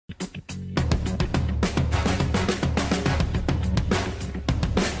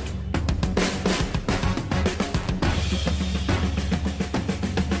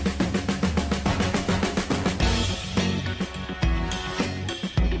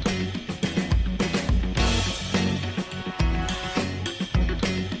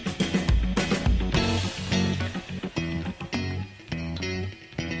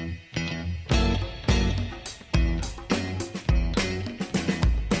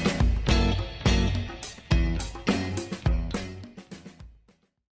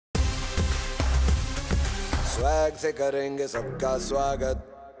Swag से करेंगे सबका स्वागत.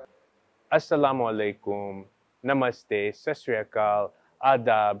 Assalamu alaikum, namaste, sasriyakal,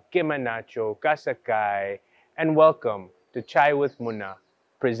 adab, kimanacho, kasakai, and welcome to Chai with Munna,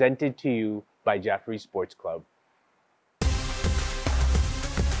 presented to you by Jaffrey Sports Club.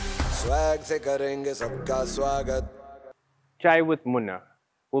 Swag से करेंगे सबका स्वागत. Chai with Munna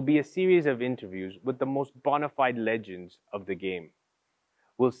will be a series of interviews with the most bona fide legends of the game.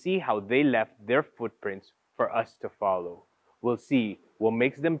 We'll see how they left their footprints for us to follow. We'll see what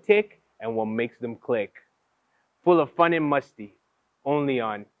makes them tick and what makes them click. Full of fun and musty, only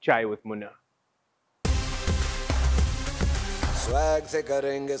on Chai with Munna. Swag से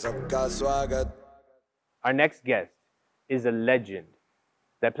करेंगे सबका स्वागत. Our next guest is a legend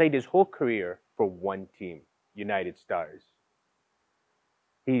that played his whole career for one team, United Stars.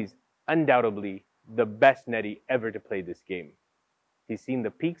 He's undoubtedly the best netty ever to play this game. He's seen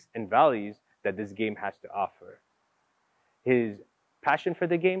the peaks and valleys that this game has to offer. His passion for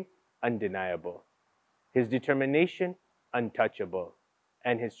the game, undeniable. His determination, untouchable.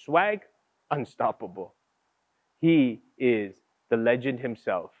 And his swag, unstoppable. He is the legend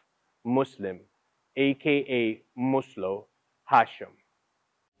himself, Muslim, aka Muslo, Hasham.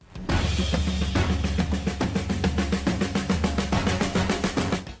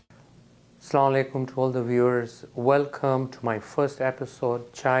 Assalamu alaikum to all the viewers. Welcome to my first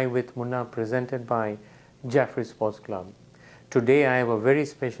episode, Chai with Munna, presented by Jaffrey Sports Club. Today I have a very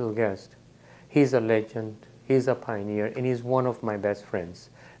special guest. He's a legend, he's a pioneer, and he's one of my best friends.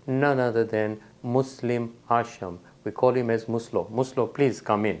 None other than Muslim Hasham. We call him as Muslo. Muslo, please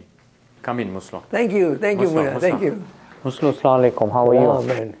come in. Come in, Muslo. Thank you, Munna. Thank you. Muslo, assalamu alaikum. How are you? Oh,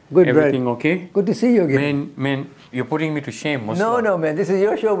 man. Good, Everything bro. okay? Good to see you again. Man, you're putting me to shame, Muslo. No, man. This is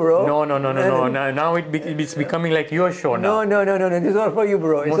your show, bro. No. Now it's becoming like your show now. No. This is all for you,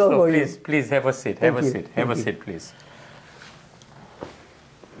 bro. It's all Muslo, for please, you. please have a seat. Thank Have you. a seat. Have a Thank seat, please.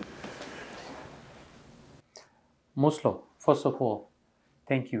 Muslo, first of all,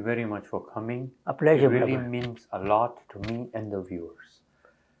 thank you very much for coming. A pleasure, It really brother. means a lot to me and the viewers.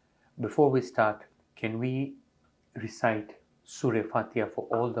 Before we start, can we recite Surah Fatiha for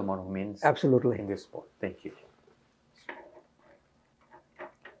all the Marhumins Absolutely. in this sport? Thank you.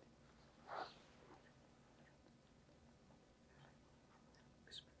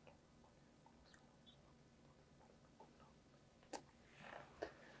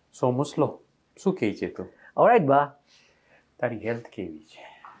 So, Muslo, શું કહે છે તું? All right, ba. તારી health કેવી છે?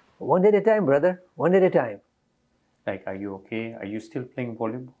 One day at a time, brother. One day at a time. Like, are you okay? Are you still playing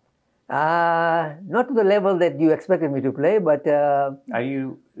volleyball? Not to the level that you expected me to play, but Are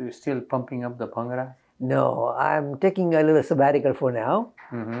you still pumping up the bhangra? no, I'm taking a little sabbatical for now.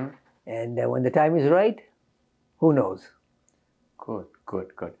 Mm-hmm. And when the time is right, who knows? Good.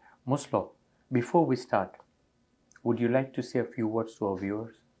 Muslo, before we start, would you like to say a few words to our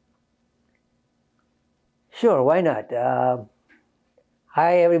viewers? Sure, why not?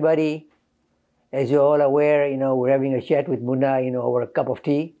 Hi, everybody. As you're all aware, we're having a chat with Munna, over a cup of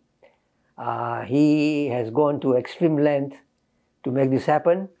tea. He has gone to extreme length to make this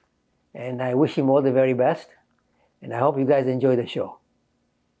happen, and I wish him all the very best. And I hope you guys enjoy the show.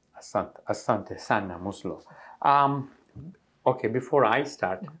 Asante sana, Muslo. Okay, before I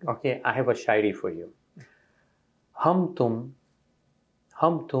start, okay, I have a shairi for you. हम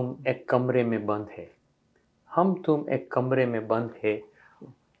तुम एक कमरे में बंद है, हम तुम एक कमरे में बंद है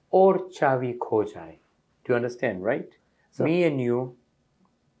और चाबी खो जाए. Do you understand, right? So, Me and you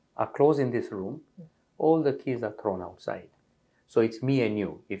are closed in this room, all the keys are thrown outside. So it's me and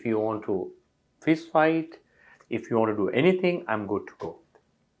you. If you want to fist fight, if you want to do anything, I'm good to go.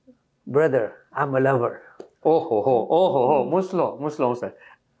 brother, I'm a lover. Oh, Muslo.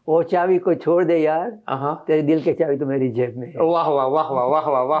 वो चाबी को छोड़ दे यार, Uh-huh. तेरे दिल की चाबी तो मेरी जेब में है.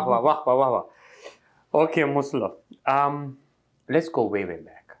 Wow. Okay, Muslo. Let's go way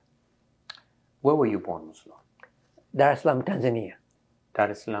back. Where were you born, Muslo? Dar es Salaam, Tanzania.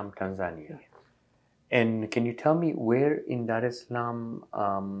 Dar es Salaam, Tanzania. And can you tell me where in Dar es Salaam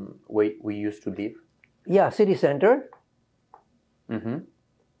we used to live? Yeah, city center. Mm-hmm.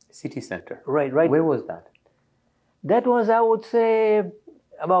 City center. Right. Where was that? That was, I would say,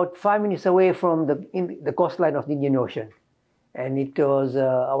 about 5 minutes away from the coastline of the Indian Ocean. And it was,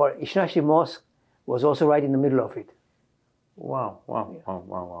 our Ishnashi Mosque was also right in the middle of it. Wow.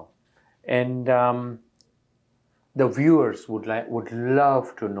 And the viewers would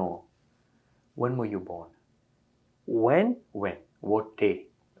love to know, when were you born? When? When? What day?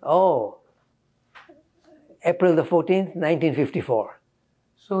 Oh, April the 14th, 1954.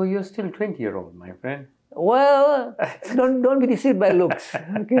 So you're still 20-year-old, my friend. Well, don't be deceived by looks.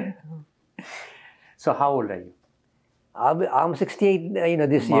 Okay. So how old are you? I'm 68,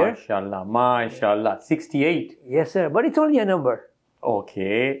 this year. MashaAllah, MashaAllah. 68. Yes, sir. But it's only a number.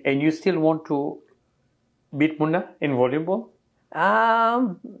 Okay. And you still want to beat Munna in volleyball?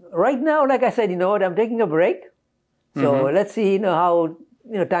 Right now, like I said, I'm taking a break. So let's see, how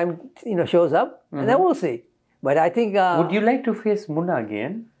time shows up, and then we'll see. But I think Would you like to face Munna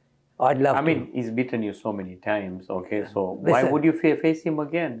again? I'd love I to. mean, he's beaten you so many times. Okay, so why Listen. would you face him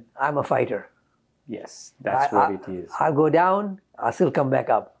again? I'm a fighter. Yes, that's what it is. I'll go down. I'll still come back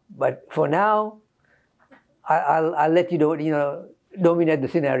up. But for now, I'll let you dominate the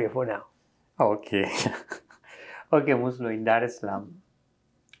scenario for now. Okay. Okay, Muslo, in Dar es Salaam,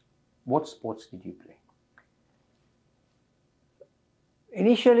 what sports did you play?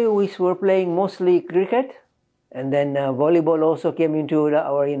 Initially, we were playing mostly cricket, and then volleyball also came into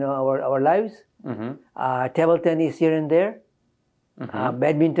our lives. Table tennis here and there,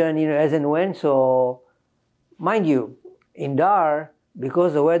 badminton, as and when. So, mind you, in Dar,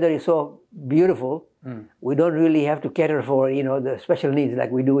 because the weather is so beautiful, we don't really have to cater for the special needs like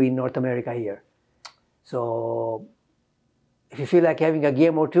we do in North America here. So, if you feel like having a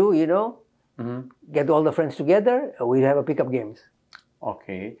game or two, get all the friends together, we have a pickup games.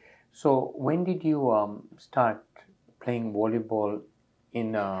 Okay. So when did you start playing volleyball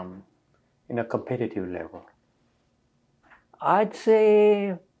in a competitive level? I'd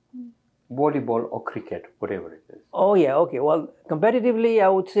say Volleyball or cricket, whatever it is. Oh, yeah, okay. Well, competitively, I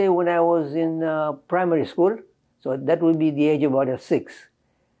would say when I was in primary school, so that would be the age of about 6.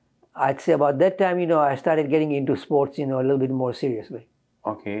 I'd say about that time, I started getting into sports, a little bit more seriously.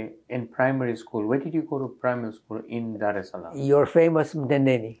 Okay. In primary school, where did you go to primary school in Dar es Salaam? Your famous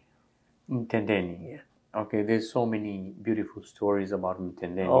Mtendeni. Mtendeni. Yeah. Okay, there's so many beautiful stories about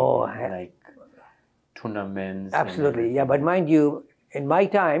Mtendeni. Oh, like tournaments. Absolutely, yeah. But mind you, in my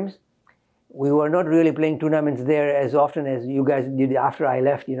times, we were not really playing tournaments there as often as you guys did after I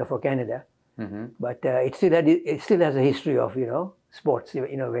left, for Canada. But it still has a history of, sports,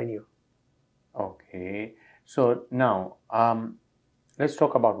 venue. Okay. So now, let's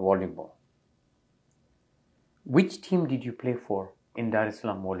talk about volleyball. Which team did you play for in Dar es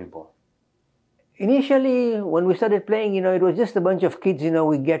Salaam volleyball? Initially, when we started playing, it was just a bunch of kids,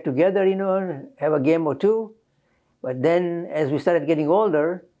 we get together, have a game or two. But then as we started getting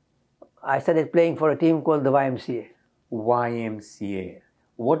older, I started playing for a team called the YMCA. YMCA.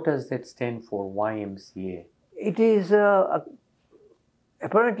 What does that stand for, YMCA? It is,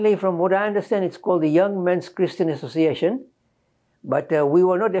 apparently from what I understand, it's called the Young Men's Christian Association. But we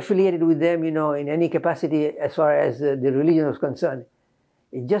were not affiliated with them, in any capacity as far as the religion was concerned.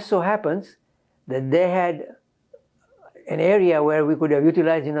 It just so happens that they had an area where we could have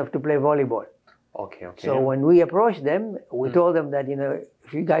utilized enough to play volleyball. Okay. So when we approached them, we told them that,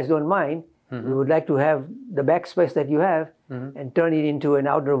 if you guys don't mind, we would like to have the backspace that you have and turn it into an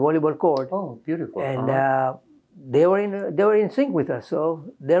outdoor volleyball court. Oh, beautiful. And they were in sync with us.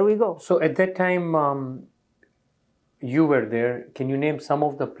 So there we go. So at that time, you were there. Can you name some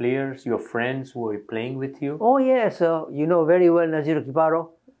of the players, your friends who were playing with you? Oh, yeah. So you know very well Nazir Kiparo.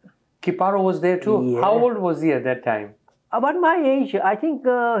 Kiparo was there too? Yeah. How old was he at that time? About my age. I think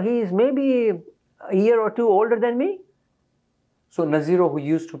he's maybe a year or two older than me. So Naziro, who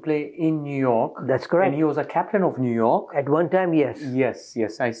used to play in New York. That's correct. And he was a captain of New York. At one time, yes.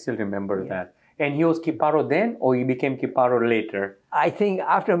 Yes, I still remember that. And he was Kiparo then, or he became Kiparo later? I think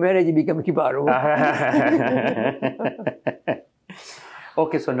after marriage, he became Kiparo.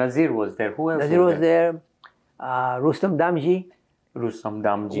 Okay, so Nazir was there. Who else Nazir was there. Rustam Damji. Rustam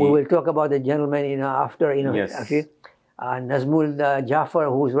Damji. We will talk about the gentleman, after, Yes. Actually. Nazmul Jafar,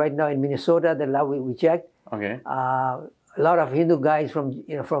 who's right now in Minnesota, that we checked. Okay. A lot of Hindu guys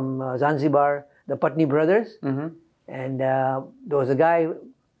from Zanzibar, the Patni brothers. And there was a guy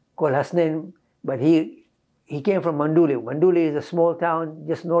called Hasnain, but he came from Manduli. Manduli is a small town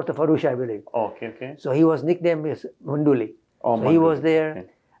just north of Arusha, I believe. Okay. So he was nicknamed as Manduli. Oh, so Manduli. he was there. Okay.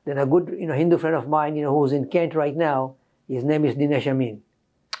 Then a good Hindu friend of mine, who's in Kent right now, his name is Dinesh Amin.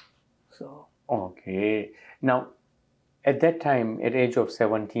 So. Okay. Now, at that time, at age of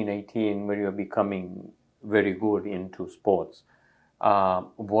 17, 18, when you were becoming very good into sports,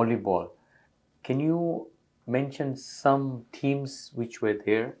 volleyball, can you mention some teams which were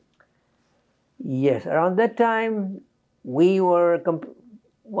there? Yes, around that time, we were,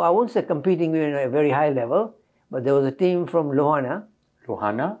 I won't say competing at a very high level, but there was a team from Lohana.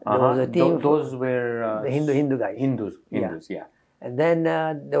 Lohana? There was a team Those were... the Hindu guys. Hindus, yeah. And then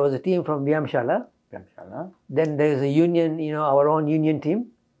there was a team from Vyamshala. Vyamshala. Then there is a union, our own union team.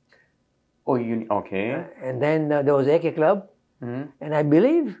 Oh, okay. And then there was AK Club. And I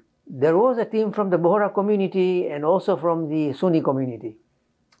believe There was a team from the Bohra community and also from the Sunni community.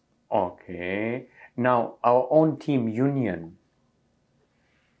 Okay. Now, our own team, Union.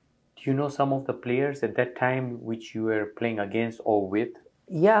 Do you know some of the players at that time which you were playing against or with?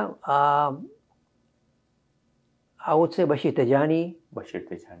 Yeah, I would say Bashir Tajani, Bashir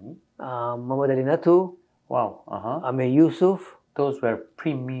Tejani. Muhammad Ali Nathu, Wow. Amir Yusuf. Those were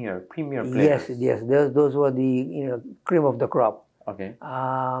premier players. Yes. Those were the cream of the crop. Okay.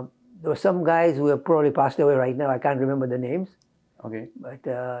 There were some guys who have probably passed away right now. I can't remember the names. Okay. But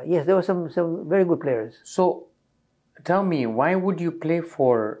yes, there were some very good players. So, tell me, why would you play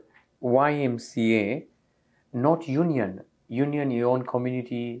for YMCA, not Union? Union, your own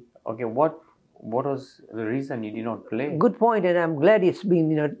community. Okay, what was the reason you did not play? Good point, and I'm glad it's been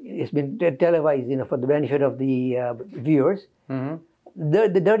televised, for the benefit of the viewers. Mm-hmm.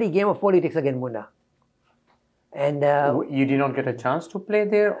 The dirty game of politics against Munna. And you did not get a chance to play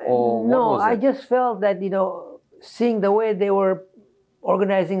there, or no, what was I it? just felt that seeing the way they were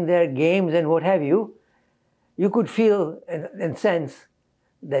organizing their games and what have you, you could feel and sense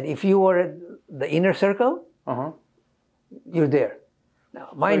that if you were at the inner circle, you're there. Now,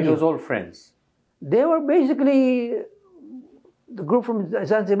 mind so it you, was all friends. they were basically the group from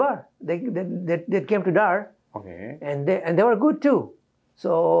Zanzibar. They came to Dar, Okay. and they were good too.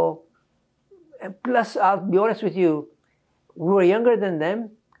 So, and plus, I'll be honest with you, we were younger than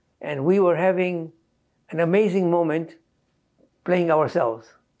them, and we were having an amazing moment playing ourselves.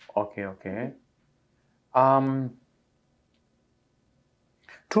 Okay.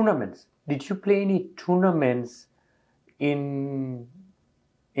 Tournaments. Did you play any tournaments in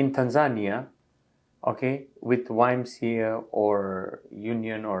Tanzania? Okay, with YMCA or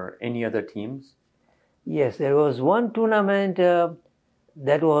Union or any other teams? Yes, there was one tournament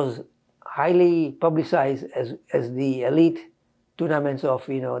that was highly publicized as the elite tournaments of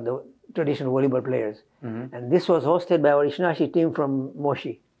the traditional volleyball players, and this was hosted by our Ishnashi team from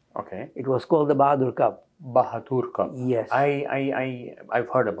Moshi. Okay. It was called the Bahadur Cup. Bahadur Cup. Yes. I've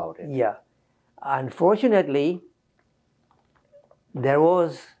heard about it. Yeah. Unfortunately, there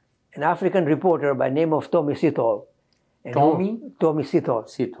was an African reporter by name of Tommy Sithole. Tommy Sithole.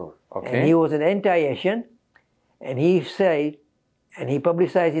 Sithole. Okay. And he was an anti-Asian, and he said, and he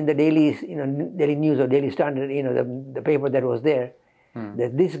publicized in the Daily News or Daily Standard, the paper that was there,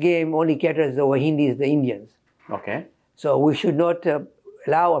 that this game only caters the Wahindis, the Indians. Okay. So we should not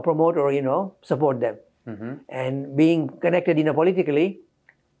allow or promote or support them. And being connected politically,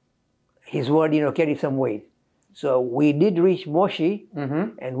 his word carried some weight. So we did reach Moshi,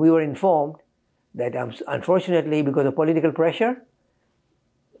 and we were informed that unfortunately, because of political pressure,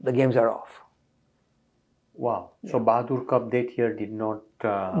 the games are off. Wow. So Bahadur Cup that year did not.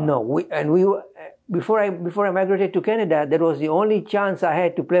 No, we were, before I migrated to Canada, that was the only chance I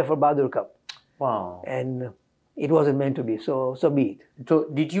had to play for Bahadur Cup. Wow. And it wasn't meant to be. So be it. So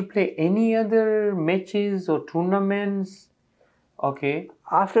did you play any other matches or tournaments? Okay.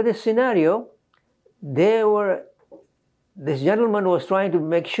 After this scenario, this gentleman was trying to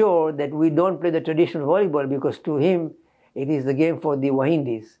make sure that we don't play the traditional volleyball because to him it is the game for the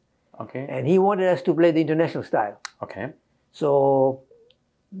Wahindis. Okay. And he wanted us to play the international style. Okay. So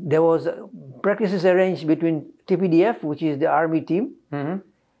there was practices arranged between TPDF, which is the army team, and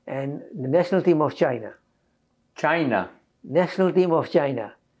the national team of China. National team of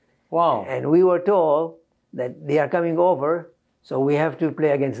China. Wow. And we were told that they are coming over, so we have to play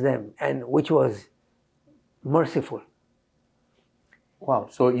against them, and which was merciful. Wow.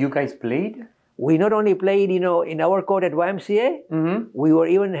 So you guys played? We not only played, in our court at YMCA, we were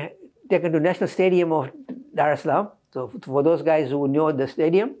even taken to National Stadium of Dar es Salaam. So for those guys who know the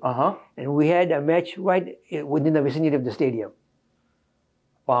stadium, and we had a match right within the vicinity of the stadium.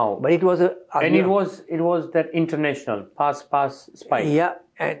 Wow. But it was it was that international pass spike. Yeah,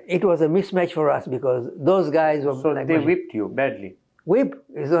 and it was a mismatch for us because those guys were. So they whipped you badly. Whip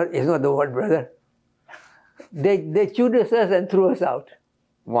is not the word, brother. They chewed us and threw us out.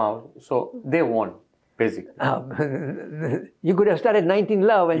 Wow. So they won, basically. You could have started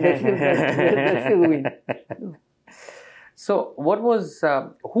 19-love and they still win. So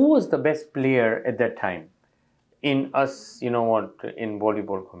who was the best player at that time in us, in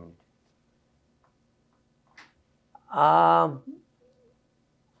volleyball community?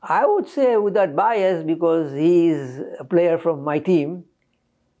 I would say without bias because he is a player from my team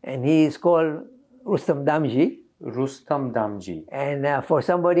and he is called Rustam Damji. Rustam Damji. And for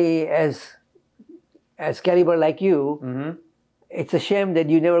somebody as caliber like you, it's a shame that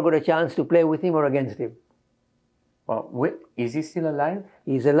you never got a chance to play with him or against him. Wait, is he still alive?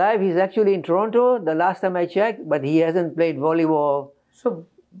 He's alive. He's actually in Toronto the last time I checked, but he hasn't played volleyball. So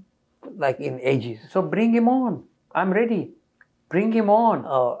like in ages. So bring him on. I'm ready. Bring him on.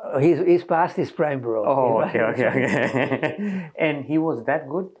 Oh, he's past his prime, bro. Oh, okay. And he was that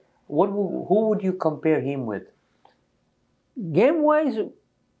good? Who would you compare him with? Game-wise,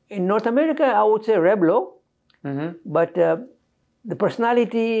 in North America, I would say Reblo. Mm-hmm. But the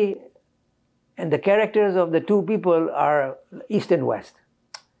personality and the characters of the two people are East and West.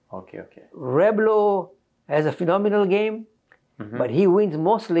 Okay. Reblo has a phenomenal game, but he wins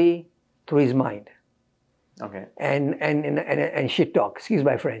mostly through his mind Okay. and shit talk, excuse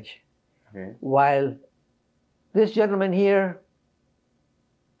my French. Okay. While this gentleman here,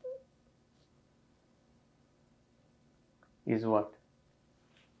 Is what?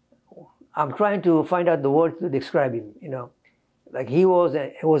 I'm trying to find out the words to describe him. You know, like he was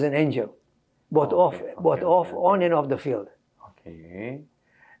an angel, both on and off the field. Okay.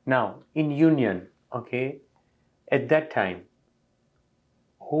 Now, in Union, okay, at that time,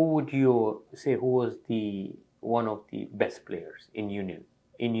 who would you say who was one of the best players in Union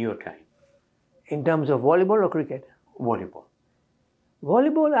in your time? In terms of volleyball or cricket? Volleyball.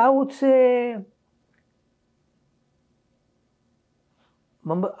 Volleyball, I would say.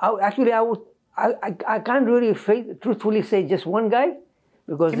 I can't really truthfully say just one guy,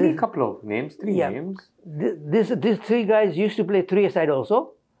 because Give me a couple of names, three names. These three guys used to play three-a-side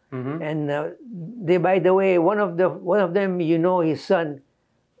also, and they, by the way, one of them, you know, his son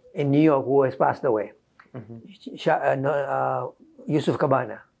in New York who has passed away, Yusuf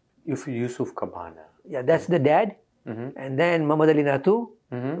Cabana. Yusuf Cabana. Yeah, that's the dad, and then Muhammad Ali Natu,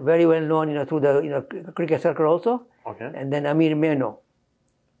 very well known, you know, through the cricket circle also, and then Amir Meno.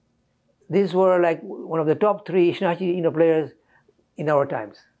 These were like one of the top three Ishnachi, players in our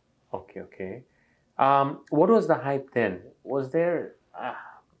times. Okay. What was the hype then? Was there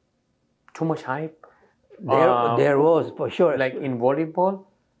too much hype? There was, for sure. Like in volleyball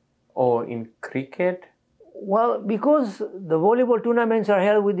or in cricket? Well, because the volleyball tournaments are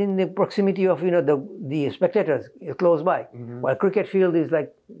held within the proximity of the spectators close by, while cricket field is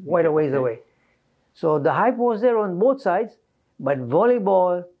like quite a ways away. So the hype was there on both sides, but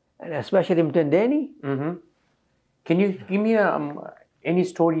volleyball, and especially Mtendeni. Can you give me any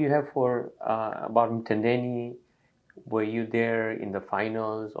story you have for about Mtendeni? Were you there in the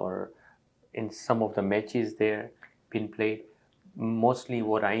finals or in some of the matches there been played? Mostly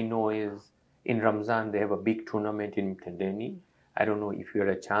what I know is in Ramzan they have a big tournament in Mtendeni. I don't know if you had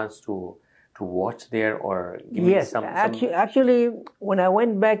a chance to watch there or give me some... Actually, when I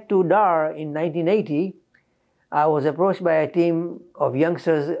went back to Dar in 1980, I was approached by a team of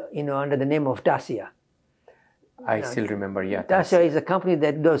youngsters, under the name of Tasia. I still remember, yeah. Tasia is a company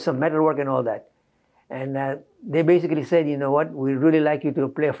that does some metalwork and all that. And they basically said, you know what, we'd really like you to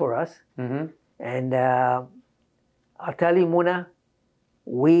play for us. And I'll tell you, Muna,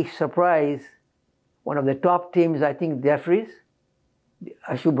 we surprised one of the top teams, I think, Jeffries, the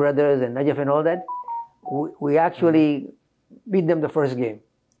Ashu brothers and Najaf and all that. We actually beat them the first game.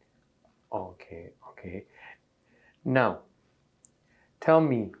 Okay. Now, tell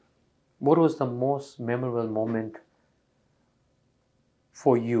me, what was the most memorable moment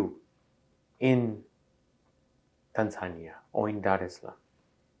for you in Tanzania or in Dar es Salaam?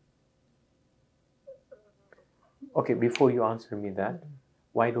 Okay, before you answer me that,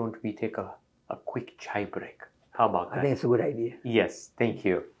 why don't we take a quick chai break? How about that? I think it's a good idea. Yes, thank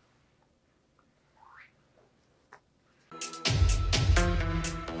you.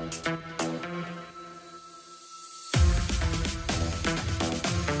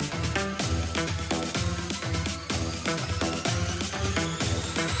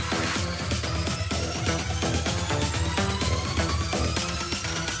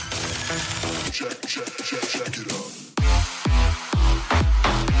 Check it out.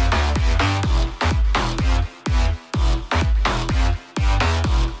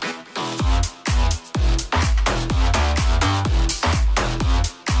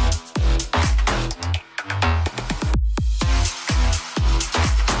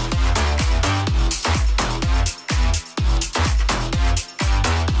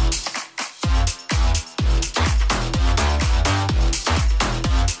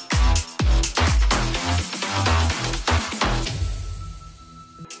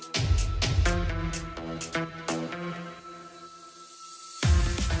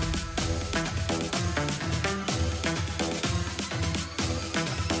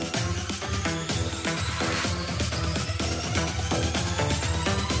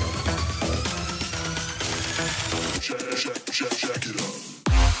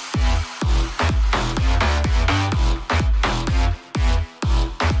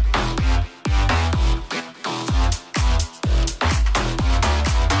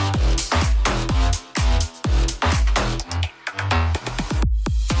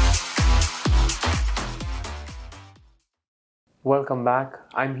 welcome back.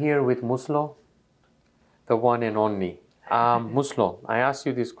 I'm here with Muslo, the one and only. Muslo, I asked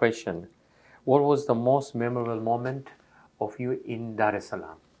you this question. What was the most memorable moment of you in Dar es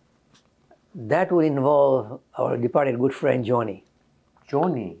Salaam? That would involve our departed good friend Johnny.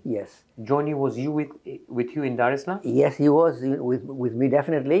 Johnny? Yes. Johnny was with you in Dar es Salaam? Yes, he was with me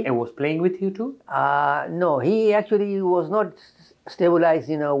definitely. And was playing with you too? No, he actually was not stabilized,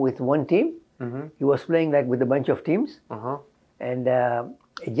 with one team. Mm-hmm. He was playing like with a bunch of teams. Uh-huh. And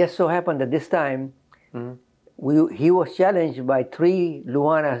it just so happened that this time Mm-hmm. he was challenged by three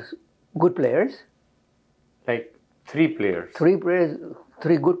Luana good players. Like 3 players? Three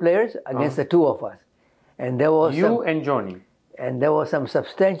good players against the two of us. And there was and Johnny? And there was some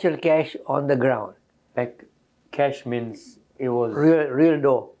substantial cash on the ground. Like cash means it was... Real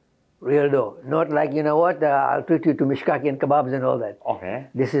dough. Not like, I'll treat you to mishkaki and kebabs and all that. Okay.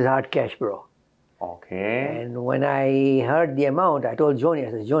 This is hard cash, bro. Okay. And when I heard the amount, I told Johnny,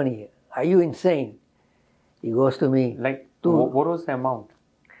 I said, Johnny, are you insane? He goes to me. Like, what was the amount?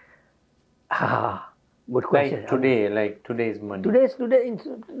 Good question. Like today's money. Today's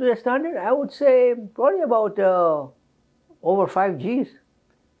standard, I would say probably about over 5 Gs.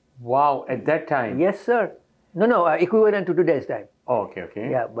 Wow, at that time? Yes, sir. No, equivalent to today's time. Oh, okay.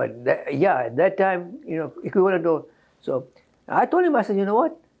 Yeah, but at that time, equivalent to. So I told him, I said, you know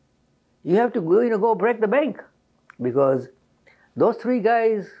what? You have to go break the bank, because those 3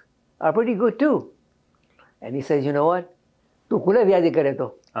 guys are pretty good too. And he says, you know what? Tu kula vyadi kare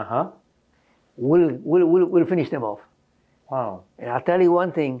to. Uh-huh. We'll finish them off. Wow. And I'll tell you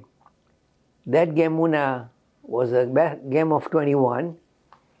one thing. That game, Muna, was a game of 21.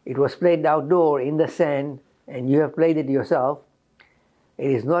 It was played outdoor in the sand, and you have played it yourself.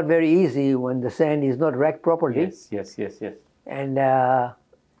 It is not very easy when the sand is not racked properly. Yes. And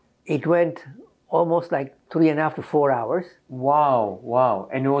it went almost like 3.5 to 4 hours. Wow.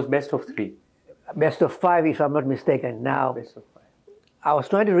 And it was best of 3. Best of 5, if I'm not mistaken. Now, Best of 5. I was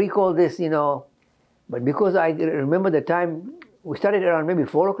trying to recall this, but because I remember the time, we started around maybe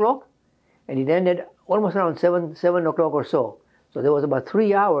 4 o'clock, and it ended almost around 7 o'clock or so. So there was about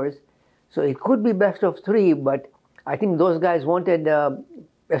 3 hours. So it could be best of 3, but I think those guys wanted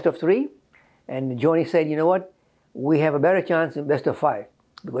best of 3. And Johnny said, you know what? We have a better chance in best of 5.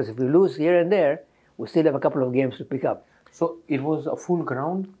 Because if we lose here and there, we still have a couple of games to pick up. So it was a full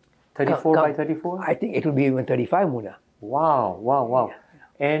ground? 34 by 34? I think it will be even 35, Muna. Wow.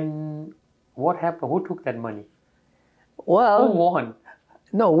 Yeah. And what happened? Who took that money? Well, Who won?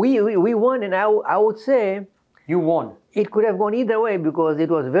 No, we won, and I would say You won. it could have gone either way, because it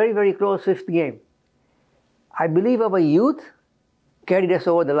was very, very close 5th game. I believe our youth carried us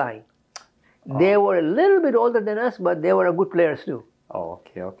over the line. They were a little bit older than us, but they were good players too. Oh,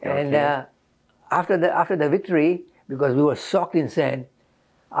 okay. And after the victory, because we were soaked in sand,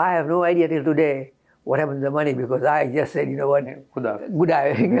 I have no idea till today what happened to the money, because I just said, you know what, good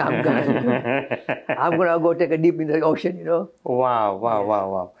eye. I'm gonna go take a dip in the ocean,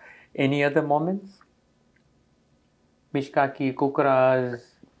 Wow. Any other moments? Mishkaki, kukras.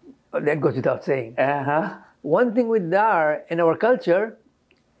 That goes without saying. Uh-huh. One thing with Dar and our culture,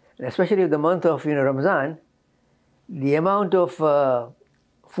 and especially the month of Ramadan, the amount of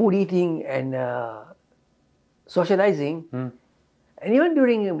food eating and socializing, and even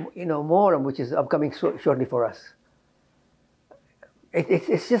during Muharram, which is upcoming shortly for us,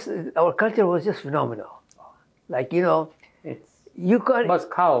 it's just, our culture was just phenomenal. Like you can't. Bas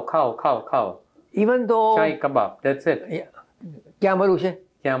cow. Even though Chai kebab. That's it. Yeah. Kya malush hai?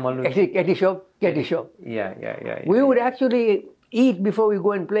 Kya malu? Ketty shop. Yeah. We would actually eat before we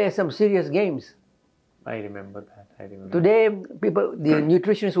go and play some serious games. I remember that. Today, the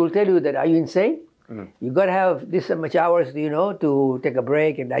nutritionists will tell you that, are you insane? You got to have this much hours, to take a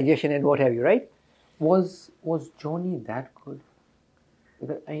break and digestion and what have you, right? Was Johnny that good?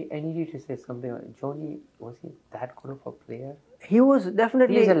 I need you to say something. Johnny, was he that good of a player? He was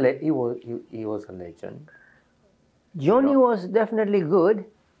definitely. He was a legend. Johnny was definitely good,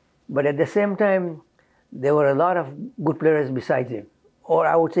 but at the same time, there were a lot of good players besides him, or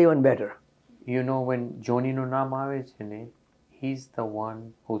I would say even better. When Johnny no naam aave chhe ne, he's the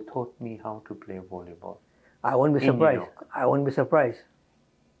one who taught me how to play volleyball. I won't be surprised.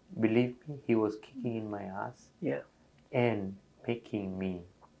 Believe me, he was kicking in my ass. Yeah. And making me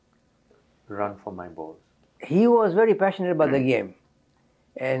run for my balls. He was very passionate about the game.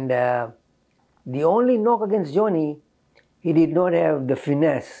 And the only knock against Johnny, he did not have the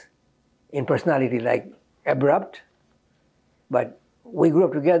finesse in personality, like abrupt. But we grew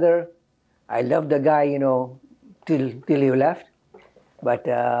up together. I loved the guy, till he left. But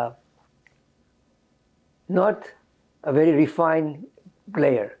not a very refined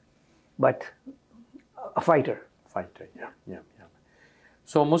player, but a fighter. Fighter, yeah.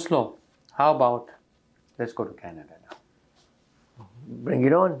 So, Muslo, how about, let's go to Canada now. Bring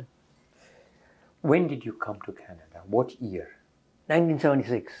it on. When did you come to Canada? What year?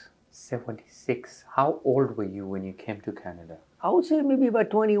 1976. 76. How old were you when you came to Canada? I would say maybe about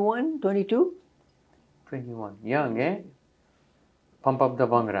 21, 22. 21. Young, eh? Pump up the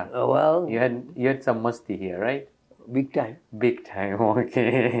Bhangra. Well, You had some musti here, right? big time. Big time,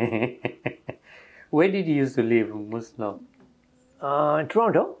 okay. Where did you used to live, Muslo?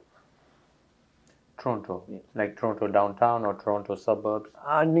 Toronto. Toronto. Like Toronto downtown or Toronto suburbs?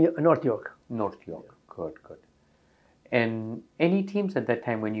 North York. North York. Good. And any teams at that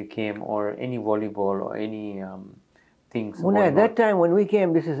time when you came, or any volleyball or any things? Muna, at that time when we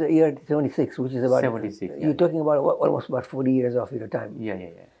came, this is the year 76, which is about 76. You're talking about almost about 40 years of your time. Yeah.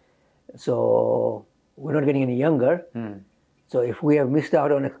 So we're not getting any younger. So if we have missed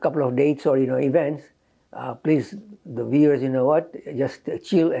out on a couple of dates or events, please, the viewers, just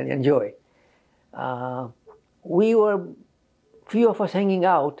chill and enjoy. We were few of us hanging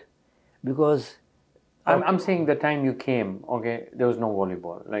out because I'm saying the time you came, okay, there was no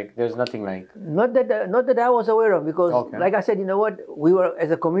volleyball. Like, there's nothing like... not that I was aware of, because Okay. like I said, we were,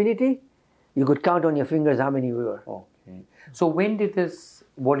 as a community, you could count on your fingers how many we were. Okay. So when did this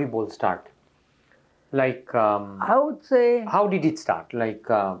volleyball start? Like, I would say, how did it start? Like,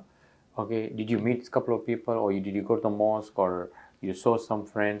 okay, did you meet a couple of people, or did you go to the mosque, or you saw some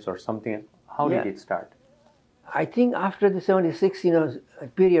friends or something? How did Yeah. it start? I think after the 76,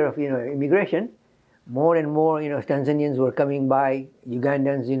 period of, immigration, more and more, Tanzanians were coming by,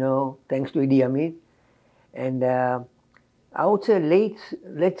 Ugandans, thanks to Idi Amin. And I would say late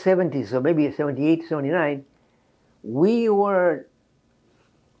 70s, so maybe 78, 79, we were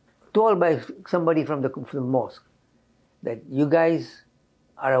told by somebody from the mosque that you guys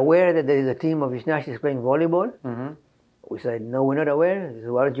are aware that there is a team of Ishnashis playing volleyball. We said, no, we're not aware. He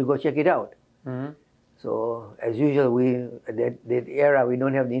said, why don't you go check it out? So as usual, at that era, we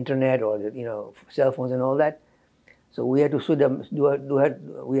don't have the internet or cell phones and all that. So we had to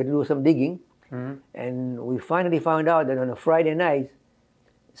do some digging, and we finally found out that on a Friday night,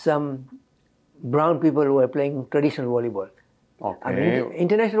 some brown people were playing traditional volleyball. Okay. I mean,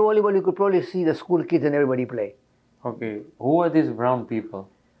 international volleyball, you could probably see the school kids and everybody play. Okay. Who are these brown people?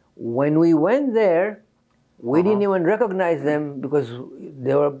 When we went there, we didn't even recognize them because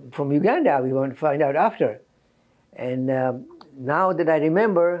they were from Uganda. We went to find out after. And now that I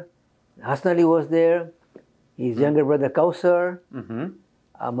remember, Hassan Ali was there, his younger brother Kausar,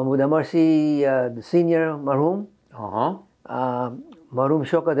 Mahmoud Amarsi, the senior Marhum, Marhum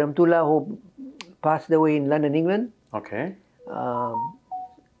Shokat Ramtullah, who passed away in London, England. Okay.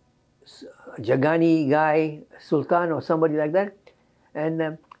 Jagani guy, Sultan or somebody like that.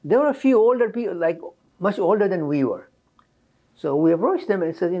 And there were a few older people, like much older than we were. So we approached them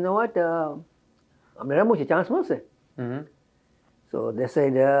and said, you know what, मेरा मुझे chance मिल से. So they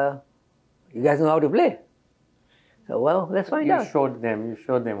said, you guys know how to play. So, well, let's find out. You showed them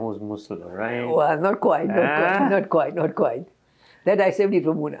who's Muslim, right? Well, not quite. That I saved it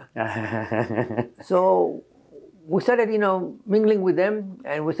for Muna. So we started, mingling with them,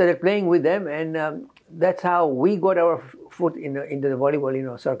 and we started playing with them, and that's how we got our foot into the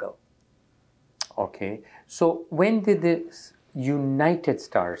volleyball, circle. Okay. So when did this United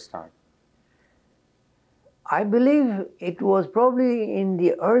Stars start? I believe it was probably in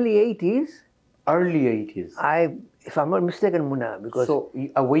the early 80s. Early 80s. If I'm not mistaken, Muna, because... So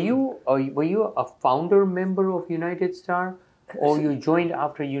were you a founder member of United Star, or you joined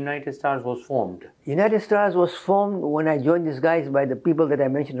after United Stars was formed? United Stars was formed when I joined these guys by the people that I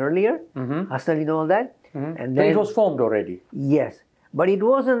mentioned earlier, Hassan and all that. And So then it was formed already? Yes, but it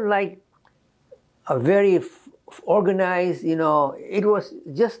wasn't like a very organized, it was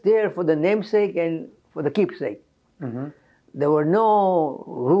just there for the namesake and for the keepsake. There were no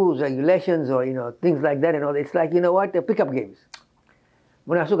rules, regulations, or things like that and all. It's like, the pickup games.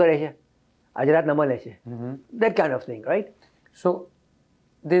 That kind of thing, right? So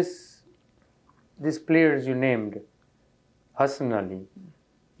these players you named, Hassan Ali,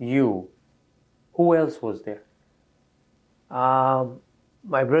 you, who else was there?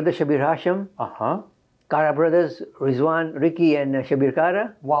 My brother Shabir Hasham, Kara brothers, Rizwan, Ricky, and Shabir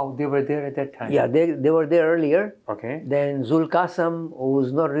Kara. Wow, they were there at that time. Yeah, they were there earlier. Okay. Then Zul Qasam, who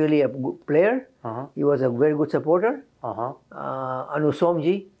was not really a good player, he was a very good supporter. Anu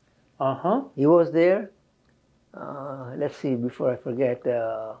Somji, he was there. Let's see, before I forget,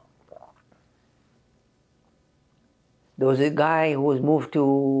 there was a guy who was moved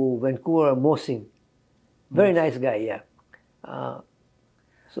to Vancouver, Mosing. Very nice guy, yeah.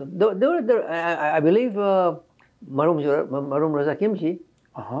 So I believe Marum Raza Kimchi,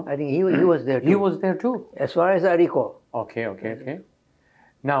 I think he was there too. He was there too. As far as I recall. Okay.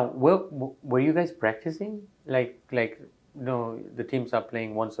 Now, were you guys practicing? The teams are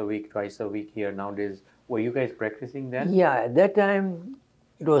playing once a week, twice a week here nowadays. Were you guys practicing then? Yeah, at that time,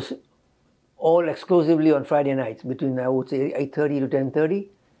 it was all exclusively on Friday nights between, I would say, 8:30 to 10:30,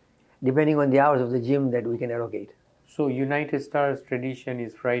 depending on the hours of the gym that we can allocate. So United Stars tradition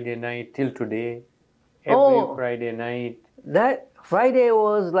is Friday night till today. Every Friday night. That Friday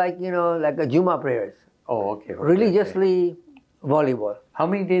was like a Juma prayers. Oh, okay. Religiously volleyball. How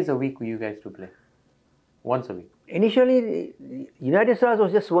many days a week were you guys to play? Once a week. Initially, United Stars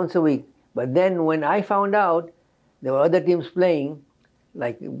was just once a week. But then when I found out there were other teams playing,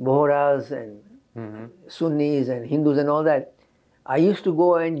 like Bohras and Sunnis and Hindus and all that, I used to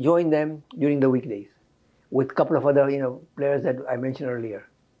go and join them during the weekdays with a couple of other players that I mentioned earlier.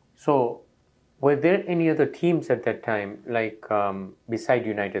 So, were there any other teams at that time, like beside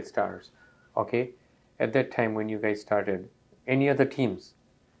United Stars? Okay, at that time when you guys started, any other teams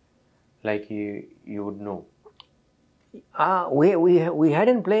like you would know? We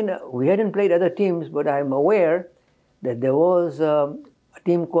hadn't played other teams, but I'm aware that there was a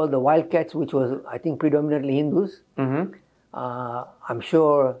team called the Wildcats, which was, I think, predominantly Hindus. I'm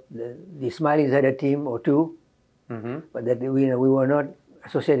sure the Ismailis had a team or two, but that we were not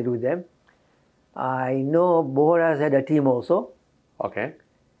associated with them. I know Bohras had a team also. Okay.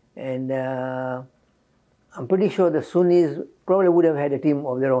 And I'm pretty sure the Sunnis probably would have had a team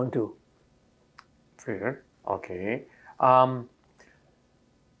of their own too. Fair. Okay.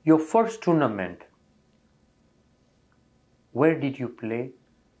 Your first tournament, where did you play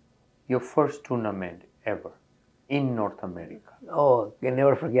your first tournament ever in North America? Oh, can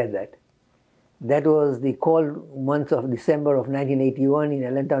never forget that. That was the cold month of December of 1981 in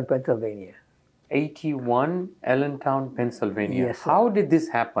Allentown, Pennsylvania. 81, Allentown, Pennsylvania. Yes, sir. How did this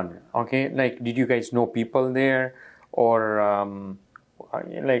happen? Okay, like did you guys know people there, or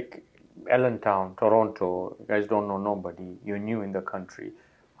like Allentown, Toronto? You guys don't know nobody. You're new in the country.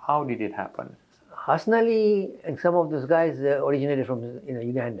 How did it happen? Hassan Ali and some of those guys originated from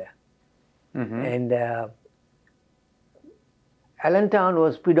Uganda, and Allentown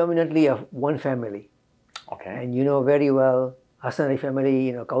was predominantly of one family. Okay. And you know very well Hassan Ali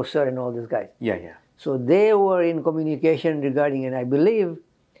family, Kausar and all these guys. Yeah. So they were in communication regarding, and I believe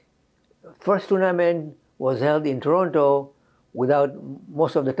first tournament was held in Toronto without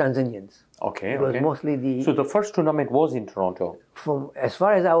most of the Tanzanians. Okay. It was mostly So the first tournament was in Toronto. from as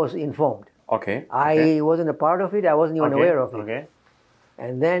far as I was informed. Okay. I wasn't a part of it. I wasn't even aware of it. Okay.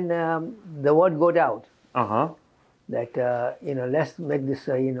 And then the word got out that let's make this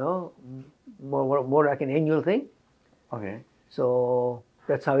more like an annual thing. Okay. So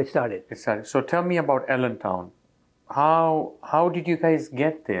that's how it started. So tell me about Allentown. How did you guys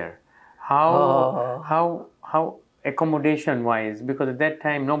get there? How accommodation wise? Because at that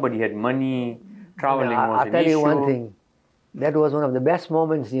time nobody had money. Traveling was I'll an tell issue. you one thing. That was one of the best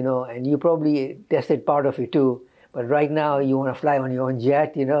moments, and you probably tested part of it too. But right now you want to fly on your own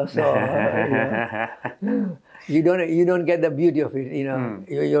jet, so you don't get the beauty of it.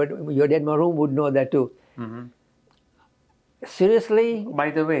 Your dad Maroon would know that too. Seriously?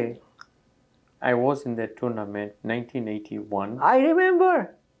 By the way, I was in that tournament 1981 I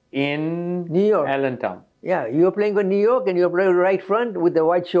remember. in New York. Allentown. Yeah, you were playing for New York and you were playing right front with the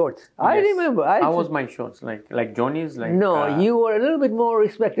white shorts. I Yes. remember. How was my shorts? Like Johnny's? No, you were a little bit more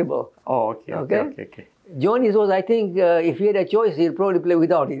respectable. Oh, okay. Johnny's was, I think, if he had a choice, he'd probably play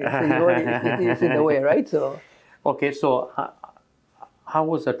without it. So it's in the way, right? So. Okay, so how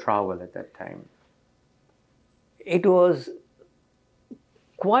was the travel at that time? It was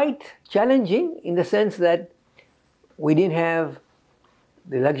quite challenging in the sense that we didn't have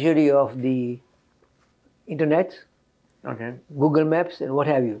the luxury of the internet, Okay. Google Maps, and what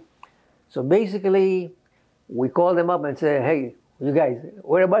have you. So basically, we call them up and say, hey, you guys,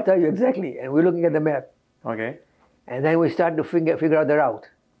 whereabouts are you exactly? And we're looking at the map. Okay. And then we start to figure out the route.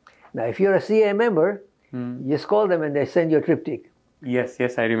 Now, if you're a CA member, you just call them and they send you a triptych. Yes,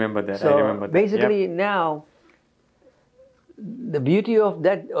 I remember that. So basically now, the beauty of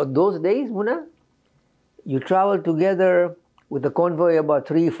those days, Muna, you travel together with a convoy about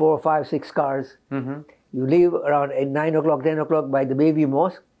 3, 4, 5, 6 cars. You leave around 9 o'clock, 10 o'clock by the Bayview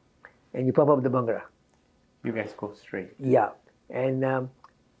Mosque, and you pop up the Bhangra. You guys go straight. Yeah. And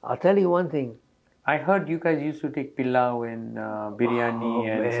I'll tell you one thing. I heard you guys used to take pilau and biryani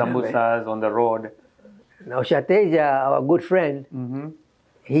and samosas on the road. Now, Shateja, our good friend,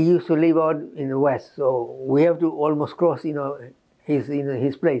 he used to live out in the west, so we have to almost cross,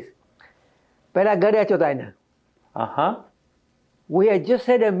 his place. Pehla gada chota na. Uh-huh. We had just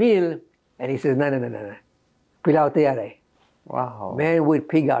had a meal, and he says, no. Pilau tayar hai. Wow. Man, we'd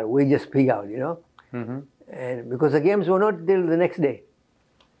pig out. We just pig out, Mm-hmm. And because the games were not till the next day.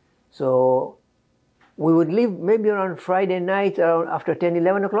 So we would leave maybe around Friday night, around after 10,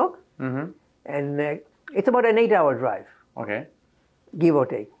 11 o'clock. Mm-hmm. And it's about an 8-hour drive, Okay. give or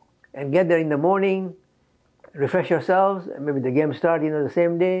take. And get there in the morning, refresh yourselves, and maybe the game start, the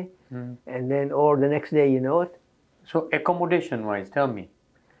same day. And then, or the next day, what? So accommodation-wise, tell me,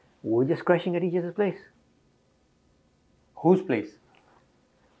 We're just crashing at each other's place. whose place?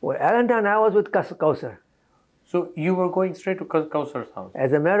 Well, Allentown, I was with Kausar. So you were going straight to Kausar's house.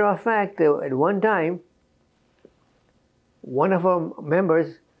 As a matter of fact, at one time, one of our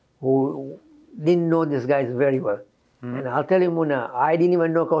members who didn't know these guys very well, and I'll tell you, Muna, I didn't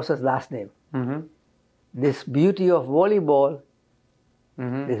even know Kausar's last name. Mm-hmm. This beauty of volleyball,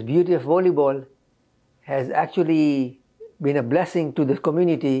 has actually been a blessing to the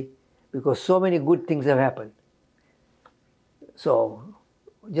community because so many good things have happened. So,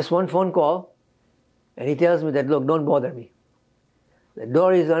 just one phone call, and he tells me that, look, don't bother me. The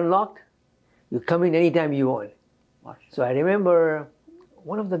door is unlocked. You come in anytime you want. So I remember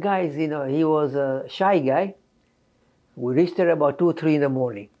one of the guys, he was a shy guy. We reached there about 2, 3 in the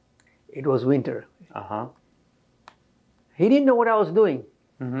morning. It was winter. Uh-huh. He didn't know what I was doing.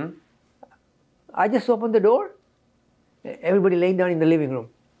 Mm-hmm. I just opened the door. Everybody laying down in the living room.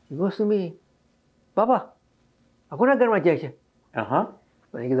 He goes to me, Papa, aku nak garma cek. Uh-huh.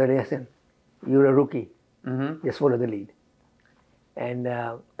 I said, listen, you're a rookie. Mm-hmm. Just follow the lead. And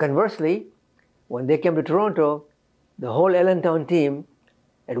conversely, when they came to Toronto, the whole Allentown team,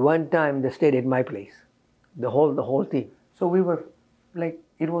 at one time, they stayed at my place. The whole team. So we were like,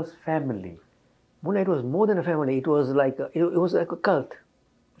 it was family. Muna, it was more than a family. It was like it was like a cult.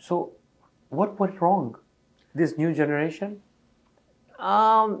 So what went wrong? This new generation?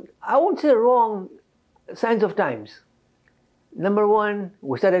 I won't say wrong. Signs of times. Number one,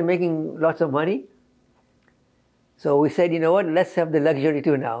 we started making lots of money. So we said, you know what, let's have the luxury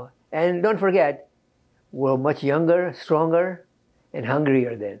too now. And don't forget, we're much younger, stronger, and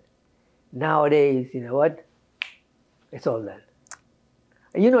hungrier then. Nowadays, you know what, it's all done.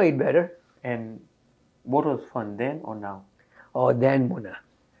 You know it better. And what was fun then or now? Oh, then, Muna.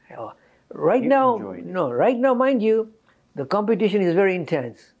 Oh, right You now, enjoyed it. no, right now, mind you, the competition is very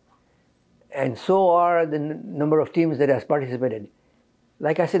intense. And so are the number of teams that has participated.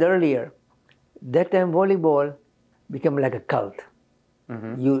 Like I said earlier, that time volleyball became like a cult.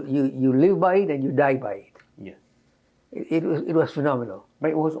 Mm-hmm. You live by it and you die by it. Yes. It was phenomenal.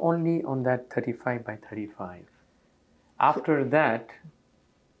 But it was only on that 35 by 35. After that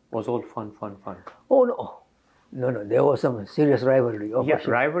was all fun. Oh no, there was some serious rivalry. Oh, Yeah, for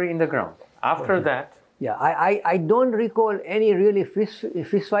sure. rivalry in the ground. After that, Yeah, I don't recall any really fist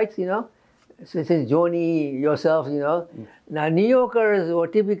fights, since Johnny, yourself, Now, New Yorkers were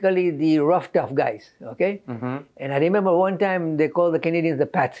typically the rough, tough guys, okay? Mm-hmm. And I remember one time they called the Canadians the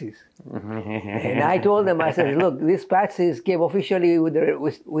Patsies. And I told them, I said, look, these Patsies came officially with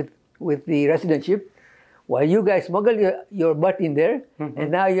the residentship, while you guys smuggled your butt in there,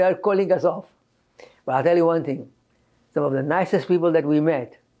 and now you are calling us off. But I'll tell you one thing, some of the nicest people that we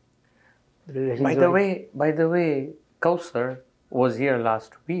met. By the way, Kausar was here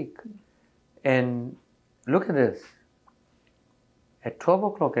last week, and look at this. At 12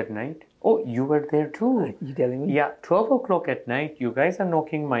 o'clock at night, oh, you were there too. You telling me? Yeah, 12 o'clock at night, you guys are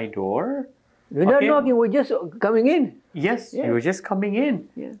knocking my door. We're not Okay. knocking, we're just coming in. Yes, Yeah. you were just coming in.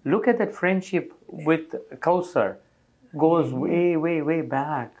 Yeah. Look at that friendship with Kausar. Goes way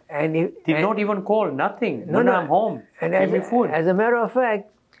back. And Did not even call, nothing. No, No, no. I'm home. And Give me food. as a matter of fact,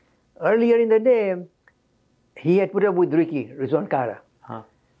 earlier in the day, he had put up with Ricky, Rizwan Kara. Huh.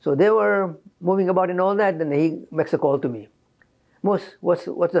 So they were moving about and all that, and he makes a call to me. Mus, what's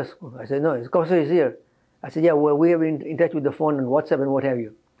this? I said, no, Kausar is here. I said, yeah, well, we have been in touch with the phone and WhatsApp and what have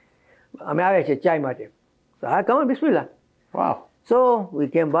you. I mean, I said, chai mate. So I come on, bismillah. Wow. So we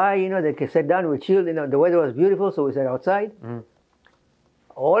came by, they sat down, we chilled, the weather was beautiful, so we sat outside.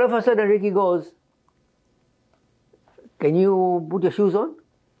 All of a sudden, Ricky goes, can you put your shoes on?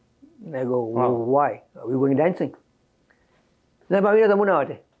 And I go, Wow. why? Are we going dancing? Then Pamina tamuna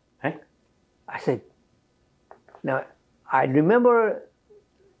ate. Eh? I said, now, I remember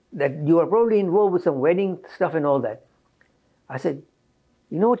that you are probably involved with some wedding stuff and all that. I said,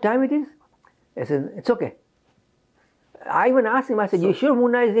 you know what time it is? I said, it's okay. I even asked him, I said, you sure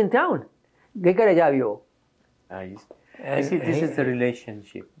Munna is in town? Gekare javio. Nice. You see, this is the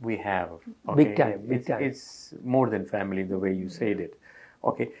relationship we have. Big time, big time. It's more than family, the way you said it.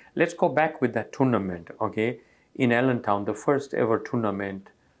 Okay, let's go back with that tournament. Okay, in Allentown, the first ever tournament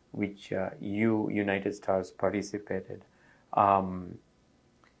which United Stars participated. How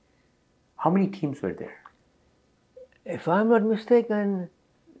many teams were there? If I'm not mistaken,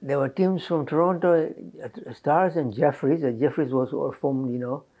 there were teams from Toronto, Stars and Jeffries. Jeffries was all formed,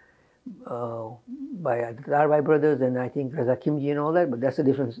 by the Darby brothers and I think Raza Kimji and all that, but that's a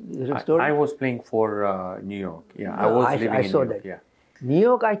different story. I was playing for New York. Yeah, I was living in New York. That. Yeah. New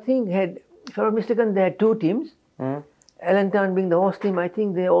York, I think, had, if I'm not mistaken, they had 2 teams. Allentown being the host team, I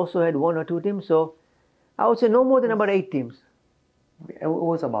think they also had 1 or 2 teams. So I would say no more than about 8 teams. It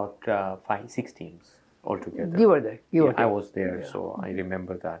was about 5-6 teams altogether. You were there. I was there, so I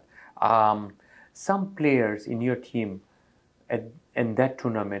remember that. Some players in your team in that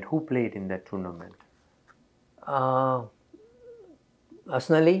tournament, who played in that tournament?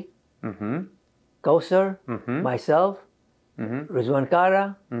 Asnali, Kausar, myself, Rizwan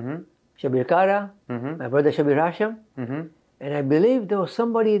Kara, Shabir Kara, my brother Shabir Hasham, and I believe there was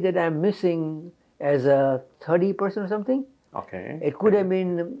somebody that I'm missing as a 30 person or something. Okay. It could have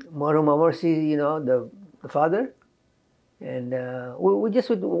been Marum Amarsi, the father, and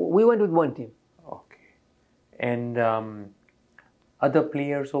we went with 1 team. Okay. And other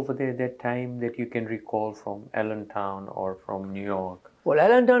players over there that time that you can recall from Allentown or from New York? Well,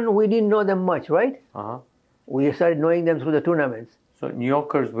 Allentown, we didn't know them much, right? Uh-huh. We started knowing them through the tournaments. So New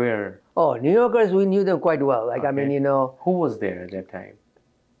Yorkers were? Oh, New Yorkers, we knew them quite well. Like, okay. Who was there at that time?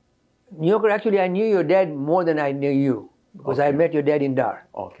 New Yorker, actually, I knew your dad more than I knew you. Because I met your dad in Dar.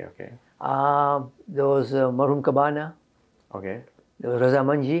 Okay, okay. There was Marum Kabana. Okay. There was Raza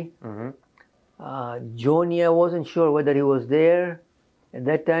Manji. Joni, I wasn't sure whether he was there at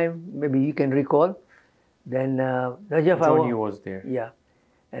that time. Maybe you can recall. Then Najaf. Joni was there. Yeah.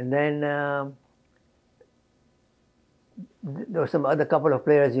 And then there were some other couple of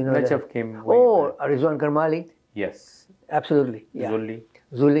players, Najaf came way back. Rizwan Karmali. Yes. Absolutely. Yeah.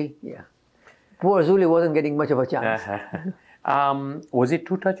 Zuli, yeah. Poor Zuli wasn't getting much of a chance. Was it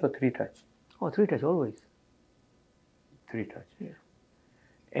 2-touch or 3-touch? Oh, 3-touch always. 3-touch. Yeah.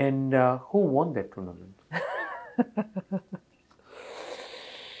 And who won that tournament?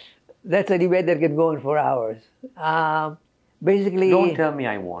 That's a debate that can go on for hours. Basically, don't tell me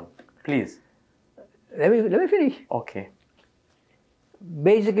I won, please. Let me finish. Okay.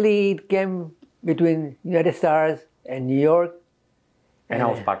 Basically, it came between United Stars and New York. And I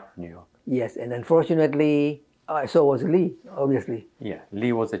was part of New York. Yes, and unfortunately, so was Lee, obviously. Yeah,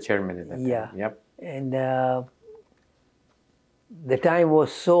 Lee was the chairman at that time. Yeah. Yep. And the time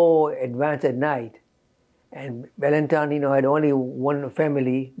was so advanced at night, and Allentown, had only 1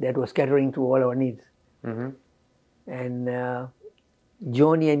 family that was catering to all our needs. And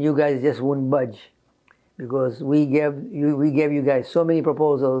Joni and you guys just wouldn't budge because we gave you guys so many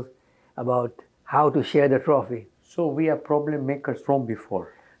proposals about how to share the trophy. So we are problem makers from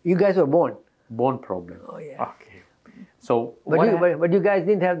before. You guys were born. Born problem. Oh yeah. Okay. So but you guys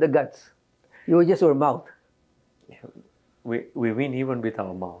didn't have the guts. You were just your mouth. We win even with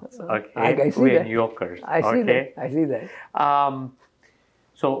our mouths. Okay. I see We're that. New Yorkers. I see that.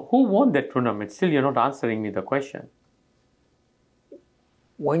 So who won that tournament? Still, you're not answering me the question.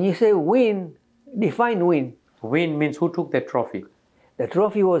 When you say win, define win. Win means who took that trophy? The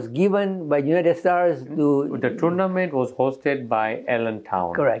trophy was given by United Stars to... The tournament was hosted by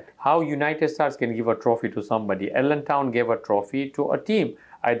Allentown. Correct. How United Stars can give a trophy to somebody? Allentown gave a trophy to a team,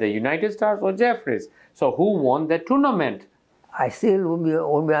 either United Stars or Jeffries. So who won that tournament? I still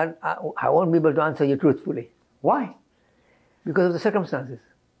I won't be able to answer you truthfully. Why? Because of the circumstances.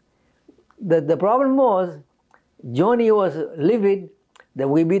 The problem was, Johnny was livid that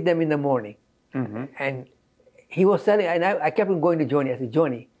we beat them in the morning. And he was telling, and I kept on going to Johnny. I said,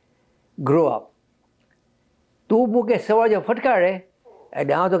 Johnny, grow up. Tu buke sawaja fatkare,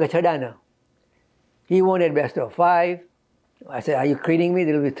 down to chadana. He wanted best of 5. I said, are you kidding me?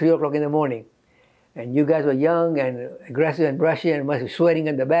 It'll be 3 o'clock in the morning. And you guys were young and aggressive and brushy and must be sweating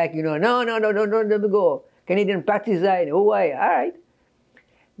in the back. No, let me go. Canadian practice side. Oh, why? All right.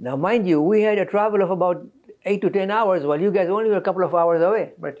 Now, mind you, we had a travel of about 8 to 10 hours while you guys only were a couple of hours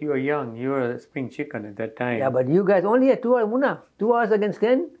away. But you were young. You were a spring chicken at that time. Yeah, but you guys only had 2 hours, Muna. 2 hours against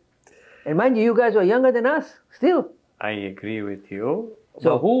 10. And mind you guys were younger than us still. I agree with you.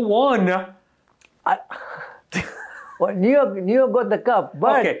 So who won? Well, New York got the cup,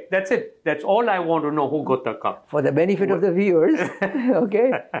 but... Okay, that's it. That's all I want to know, who got the cup. For the benefit of the viewers,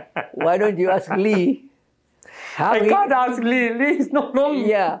 okay, why don't you ask Lee? I can't ask Lee. Lee is not knowing.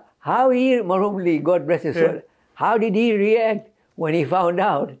 Yeah, how he, Marum Lee, God bless his soul, How did he react when he found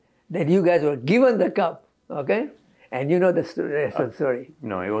out that you guys were given the cup? Okay? And you know the rest of the story.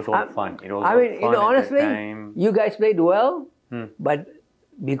 No, it was all fun. It was I all mean, fun honestly, at the time. you guys played well, but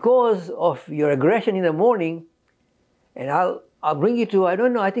because of your aggression in the morning, and I'll bring you to, I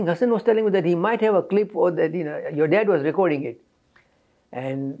don't know, I think Hassan was telling me that he might have a clip, or that your dad was recording it.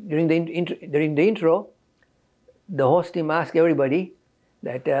 And during the intro, the host team asked everybody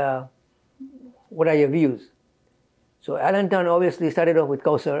that, what are your views? So Allentown obviously started off with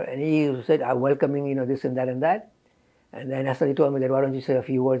Kausar, and he said, I'm welcoming, this and that and that. And then after he told me that, why don't you say a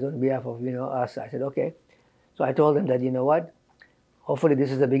few words on behalf of, us? I said, okay. So I told him that, you know what, hopefully this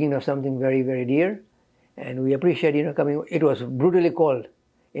is the beginning of something very, very dear. And we appreciate, coming. It was brutally cold.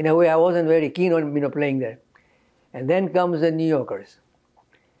 In a way, I wasn't very keen on, playing there. And then comes the New Yorkers.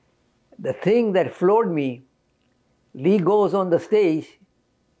 The thing that floored me, Lee goes on the stage,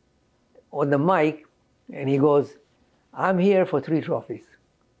 on the mic, and he goes, I'm here for 3 trophies.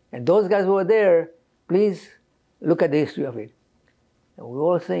 And those guys who were there, please look at the history of it. And we were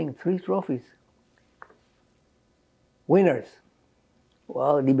all saying 3 trophies. Winners,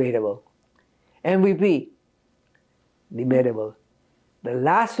 well, debatable. MVP, debatable. The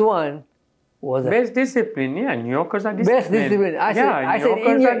last one was Best discipline, yeah. New Yorkers are disciplined. best discipline. I said, New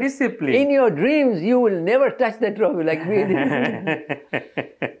Yorkers are disciplined. in your dreams, you will never touch that trophy like me.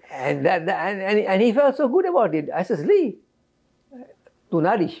 and he felt so good about it. I says, Lee,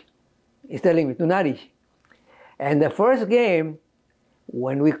 Tunarish. He's telling me, Tunarish. And the first game,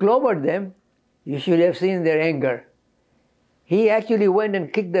 when we clobbered them, you should have seen their anger. He actually went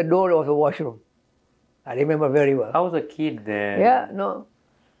and kicked the door of the washroom. I remember very well. I was a kid then.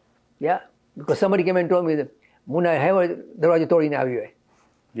 Yeah. Because somebody came and told me that, Muna, have a darwaja tori na avi hai.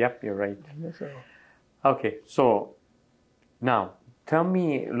 Yep, you're right. So, Okay, so now tell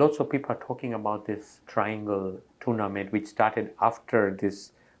me, lots of people are talking about this triangle tournament which started after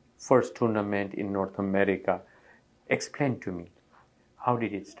this first tournament in North America. Explain to me, how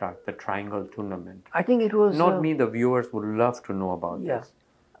did it start, the triangle tournament? I think it was... Not me, the viewers would love to know about this.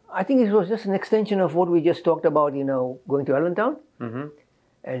 I think it was just an extension of what we just talked about, going to Allentown.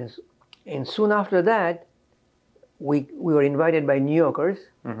 And soon after that, we were invited by New Yorkers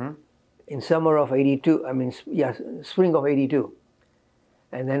in summer of 82, spring of 82.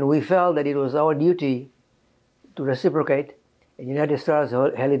 And then we felt that it was our duty to reciprocate, and United Stars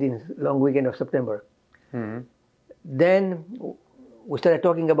held it in long weekend of September. Then we started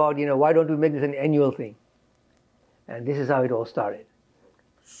talking about, why don't we make this an annual thing? And this is how it all started.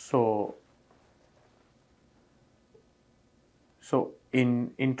 So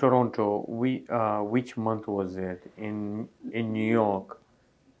in Toronto, which month was it? In New York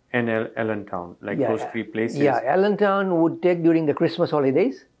and Allentown, those 3 places? Yeah, Allentown would take during the Christmas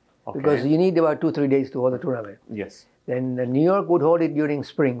holidays, because you need about 2-3 days to hold the tournament. Yes. Then New York would hold it during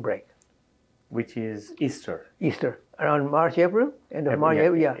spring break. Which is Easter. Easter, around March, April, end of March,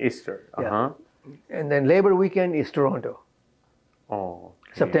 April, yeah. Easter, And then Labor Weekend is Toronto. Oh,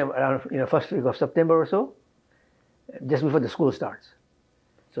 okay. September, around first week of September or so, just before the school starts.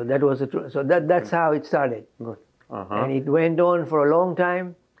 So that was that's how it started. Good. And it went on for a long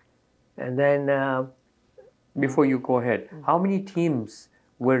time, and then. Before you go ahead, how many teams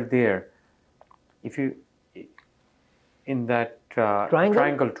were there? In that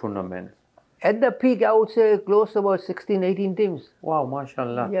triangle tournament? At the peak, I would say close to about 16, 18 teams. Wow,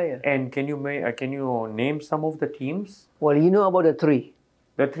 mashallah. Yeah. And can you name some of the teams? Well, you know about the 3.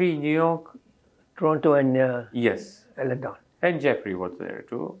 The 3, New York, Toronto, and yes, Allentown. And Jeffrey was there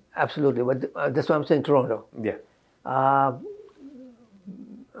too. Absolutely, but that's why I'm saying Toronto. Yeah.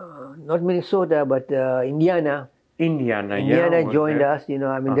 Not Minnesota, but Indiana. Indiana joined us. They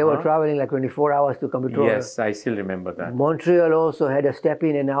were traveling like 24 hours to come to Toronto. Yes, I still remember that. Montreal also had a step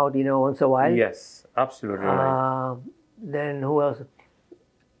in and out, once a while. Yes, absolutely right. Then who else?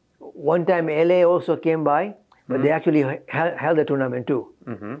 One time LA also came by, but they actually held the tournament too.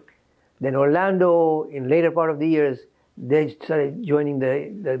 Then Orlando, in later part of the years, they started joining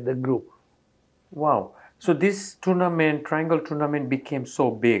the group. Wow. So this tournament, triangle tournament, became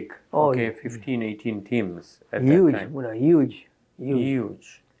so big. 15, 18 teams at that time. Huge.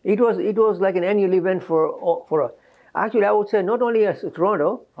 It was like an annual event for us. Actually, I would say not only as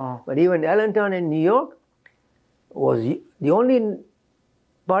Toronto, but even Allentown and New York was the only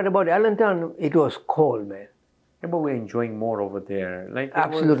part about Allentown. It was cold, man. Yeah, but we're enjoying more over there.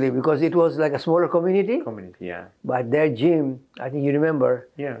 Absolutely, because it was like a smaller community. Yeah. But their gym, I think you remember.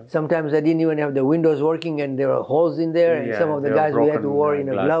 Yeah. Sometimes they didn't even have the windows working, and there were holes in there. And some of the guys we had to wear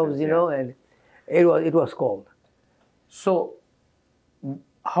gloves, and it was cold. So,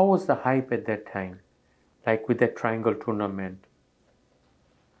 how was the hype at that time? like with that triangle tournament?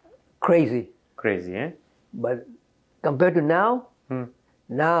 Crazy. Crazy, eh? But compared to now,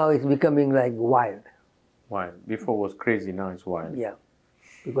 now it's becoming like wild. Wild. Before was crazy, now it's wild. Yeah.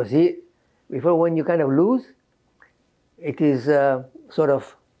 Because before when you kind of lose, it is sort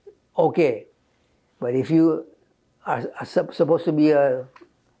of okay. But if you are supposed to be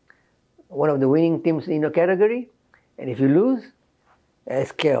one of the winning teams in a category, and if you lose,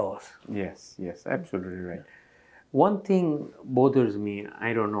 it's chaos. Yes, yes, absolutely right. One thing bothers me,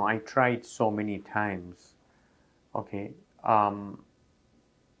 I don't know, I tried so many times, okay,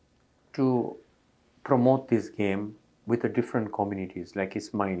 to promote this game with the different communities, like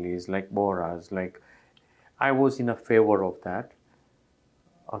Ismailis, like Boras, like, I was in a favor of that,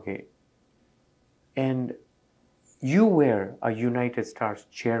 okay, and you were a United Stars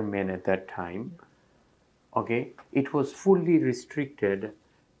chairman at that time, okay, it was fully restricted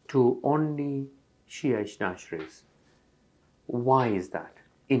to only Shia Ishnashris. Why is that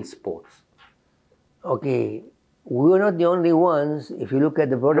in sports? Okay, we were not the only ones. If you look at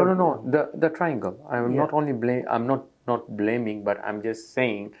the broader... No. The triangle. I'm not only I'm not blaming, but I'm just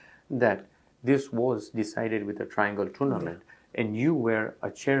saying that this was decided with a triangle tournament, and you were a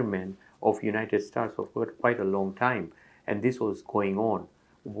chairman of United Stars for quite a long time, and this was going on.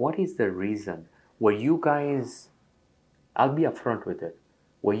 What is the reason? Were you guys? I'll be upfront with it.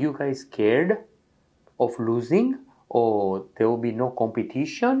 Were you guys scared of losing, or there will be no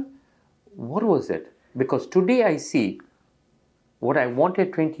competition? What was it? Because today I see what I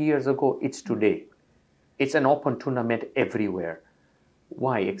wanted 20 years ago, it's today. It's an open tournament everywhere.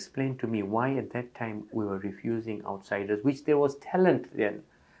 Why? Explain to me why at that time we were refusing outsiders, which there was talent then.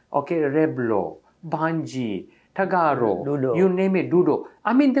 Okay, Reblo, Banji, Tagaro, Dudo. You name it, Dudo.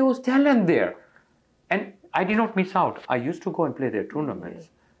 I mean, there was talent there. And I did not miss out. I used to go and play their tournaments.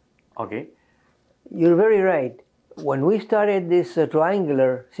 Okay. You're very right. When we started this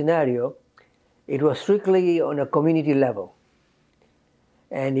triangular scenario, it was strictly on a community level.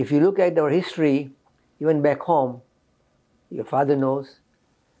 And if you look at our history, even back home, your father knows,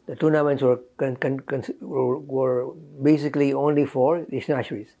 the tournaments were basically only for the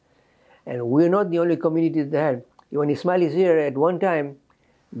Ishnashris. And we're not the only community that had. Even Ismailis here, at one time,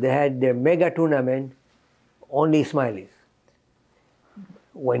 they had their mega tournament, only Ismailis.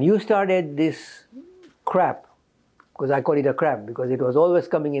 When you started this crap, because I call it a crap, because it was always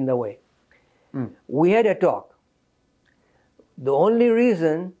coming in the way, we had a talk. The only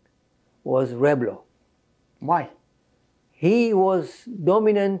reason was Reblo. Why? He was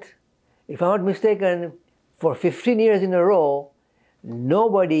dominant, if I'm not mistaken, for 15 years in a row.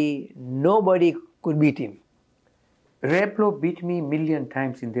 Nobody could beat him. Reblo beat me a million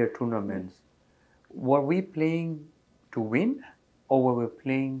times in their tournaments. Were we playing to win, or were we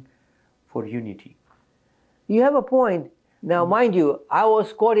playing for unity? You have a point. Now, mind you, I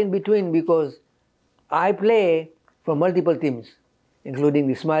was caught in between because I play for multiple teams, including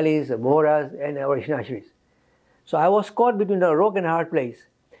the Ismailis, the Boras, and our Ishnashris. So I was caught between a rock and a hard place.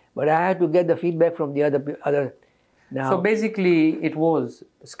 But I had to get the feedback from the other. Now, So basically, it was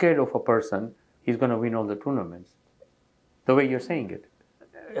scared of a person, he's going to win all the tournaments. The way you're saying it.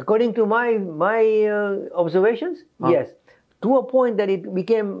 according to my observations, yes. To a point that it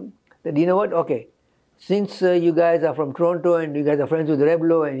became that, you know what, okay, since you guys are from Toronto and you guys are friends with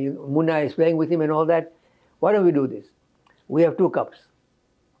Reblo and Munna is playing with him and all that, why don't we do this? We have 2 cups.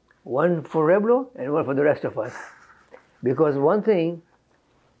 One for Reblo and one for the rest of us. Because one thing,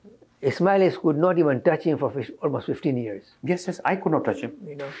 Ismailis could not even touch him for almost 15 years. Yes, I could not touch him.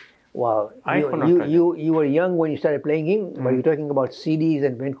 You know, wow. I could not touch him. You were young when you started playing him, but you're talking about CDs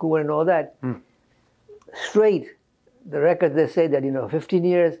and Vancouver and all that. Straight, the records they say that 15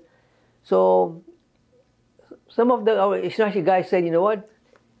 years. So some of our Ishnashi guys said, you know what?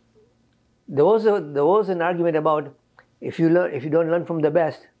 There was an argument about if you don't learn from the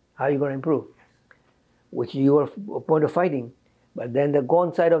best, how are you going to improve? Which you were a point of fighting. But then the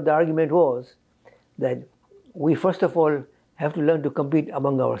gone side of the argument was that we first of all have to learn to compete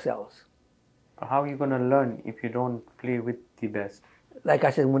among ourselves. How are you going to learn if you don't play with the best? Like I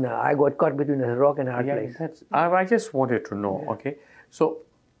said, Munna, I got caught between a rock and a hard place. I just wanted to know, okay? So,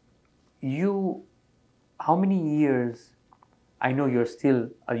 how many years, I know you're still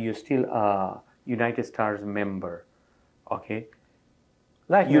a United Stars member, okay?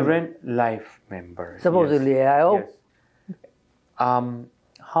 Life member. Supposedly, yes. I hope. Yes.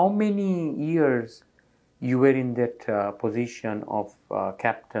 How many years you were in that position of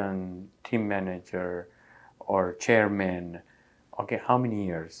captain, team manager, or chairman? Okay, how many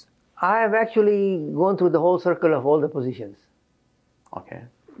years? I have actually gone through the whole circle of all the positions. Okay.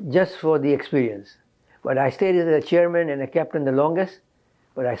 Just for the experience. But I stayed as a chairman and a captain the longest.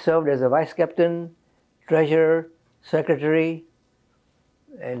 But I served as a vice captain, treasurer, secretary,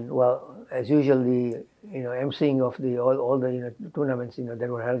 and well, as usual, the emceeing of the all the tournaments that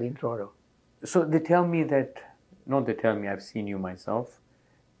were held in Toronto. So they tell me that, not they tell me, I've seen you myself,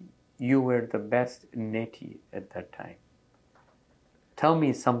 you were the best netty at that time. Tell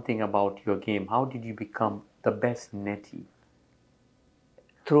me something about your game. How did you become the best netty?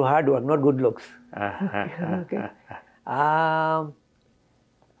 Through hard work, not good looks. Okay.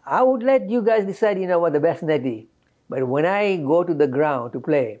 I would let you guys decide, what the best netty. But when I go to the ground to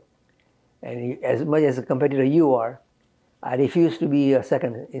play, and as much as a competitor you are, I refuse to be in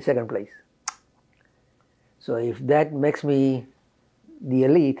second place. So if that makes me the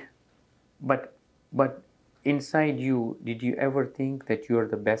elite. But inside you, did you ever think that you are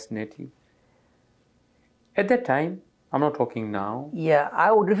the best netty? At that time, I'm not talking now. Yeah,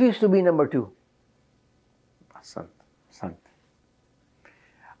 I would refuse to be number 2. Sant.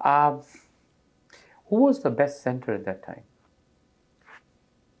 Who was the best center at that time?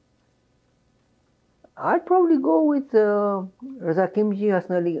 I'd probably go with Raza Kimji,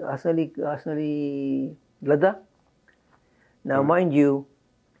 Hasnali Lada. Now, mind you,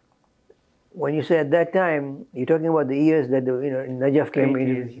 when you say at that time, you're talking about the years that Najaf came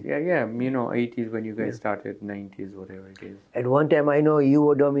 80s, in. Yeah, 80s when you guys started, 90s, whatever it is. At one time, I know you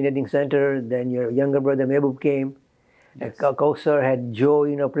were dominating center. Then your younger brother Mehboob came. Yes. And Kausar had Joe,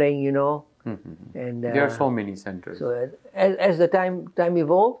 playing, And there are so many centers. So as the time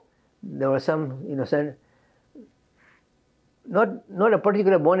evolved, there were some, not a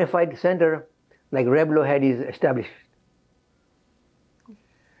particular bona fide center like Reblo had is established.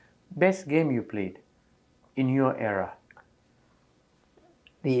 Best game you played in your era?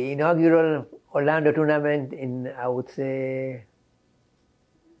 The inaugural Orlando tournament in, I would say,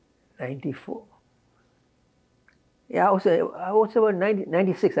 94. Yeah, I would say about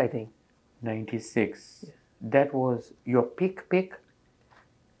 96, I think. 96. Yes. That was your peak?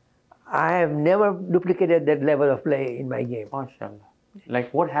 I have never duplicated that level of play in my game. MashaAllah.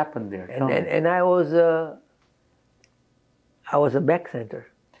 Like what happened there? And I was a back center.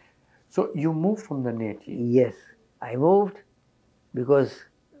 So you moved from the net? Yes, I moved because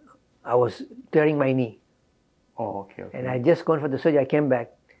I was tearing my knee. Oh, okay. And I just gone for the surgery. I came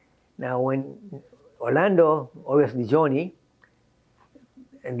back. Now when Orlando, obviously Johnny,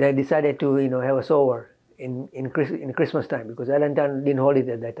 and they decided to have us over in Christmas time because Allentown didn't hold it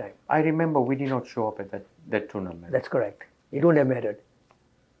at that time. I remember we did not show up at that tournament. That's correct. It wouldn't have mattered.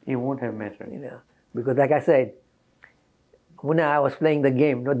 It won't have mattered. Because like I said, Muna, I was playing the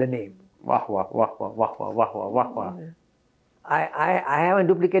game, not the name. Wah. I haven't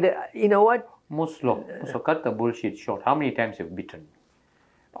duplicated. You know what? Muslo, cut the bullshit short. How many times you've beaten me?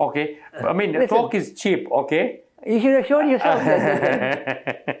 Okay, I mean, listen, talk is cheap. Okay. You should have shown yourself.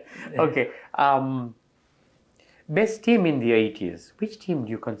 Okay. Best team in the 80s. Which team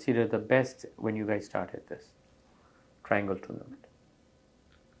do you consider the best when you guys started this triangle tournament?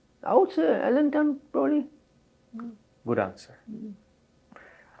 I would say Allentown, probably. Good answer.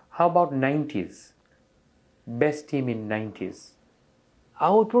 How about 90s? Best team in 90s? I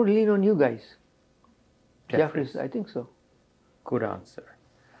would probably lean on you guys. Jeffries. Jeffries, I think so. Good answer.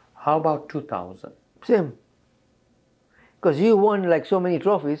 How about 2000? Same. Because you won like so many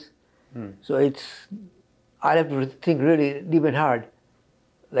trophies, so I'll have to think really deep and hard.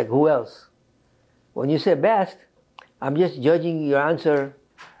 Like who else? When you say best, I'm just judging your answer.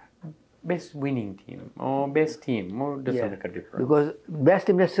 Best winning team or best team or doesn't make a difference. Because best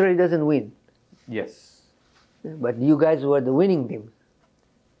team necessarily doesn't win. Yes. But you guys were the winning team.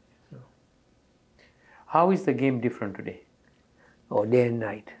 How is the game different today? Oh, day and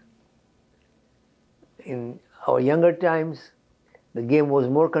night. In our younger times, the game was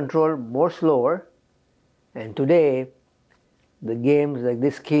more controlled, more slower. And today, the games like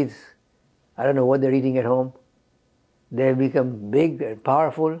these kids, I don't know what they're eating at home. They've become big and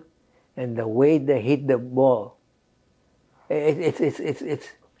powerful, and the way they hit the ball,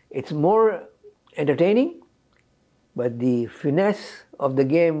 it's more entertaining, but the finesse of the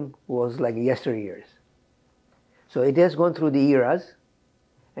game was like yesteryears. So it has gone through the eras,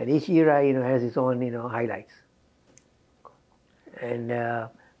 and each era, has its own, highlights. And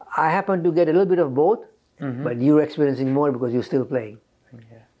I happen to get a little bit of both, but you're experiencing more because you're still playing.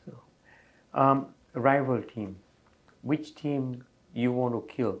 Yeah. So, rival team. Which team you want to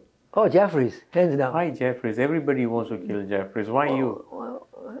kill? Oh, Jeffries, hands down. Why Jeffries? Everybody wants to kill Jeffries. Why you?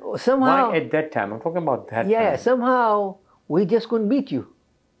 Somehow. Why at that time? I'm talking about that time. Yeah, somehow we just couldn't beat you.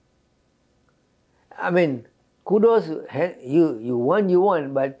 I mean, kudos, you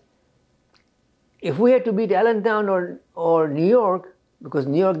won, but if we had to beat Allentown or New York, because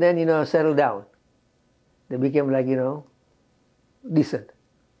New York then, settled down. They became like, decent.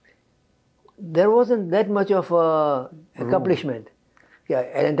 There wasn't that much of accomplishment. Yeah,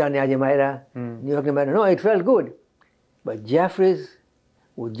 Allentown, Yajamaira, New York, Yajamaira. No, it felt good. But Jeffries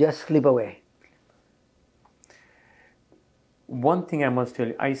would just slip away. One thing I must tell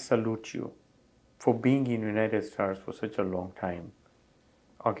you, I salute you for being in United Stars for such a long time.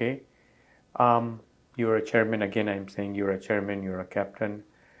 Okay? You're a chairman. Again, I'm saying you're a chairman, you're a captain.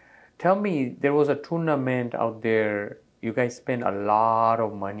 Tell me, there was a tournament out there. You guys spent a lot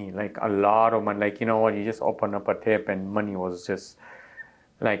of money, like a lot of money. Like, you know what, you just open up a tap and money was just,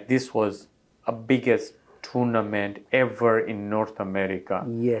 like, this was a biggest tournament ever in North America.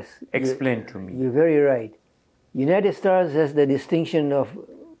 Yes. Explain to me. You're very right. United Stars has the distinction of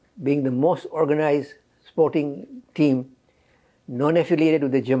being the most organized sporting team, non-affiliated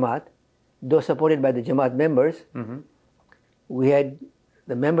with the Jamaat, though supported by the Jamaat members. Mm-hmm. We had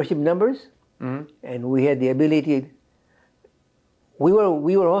the membership numbers, and we had the ability. We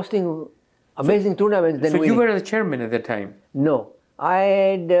were hosting amazing tournaments. So you were the chairman at the time? No, I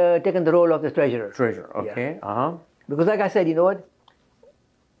had taken the role of the treasurer. Treasurer, okay. Yeah. Because like I said, you know what?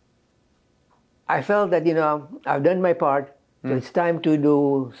 I felt that, I've done my part, so it's time to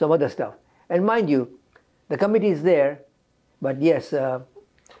do some other stuff. And mind you, the committee is there, but yes,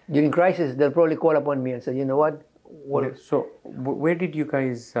 during crisis, they'll probably call upon me and say, you know what? So where did you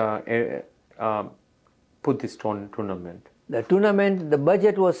guys put this tournament? The tournament, the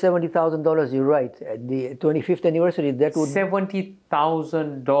budget was $70,000, you're right. At the 25th anniversary, that would...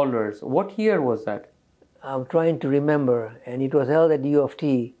 $70,000. What year was that? I'm trying to remember, and it was held at U of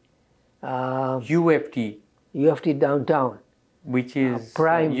T. UFT. UFT downtown. Which is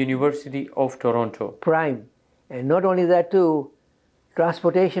Prime. University of Toronto. Prime. And not only that too,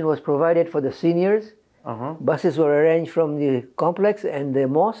 transportation was provided for the seniors. Buses were arranged from the complex and the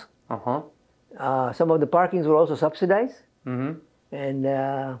mosque. Some of the parkings were also subsidized. And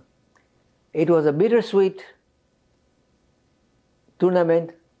it was a bittersweet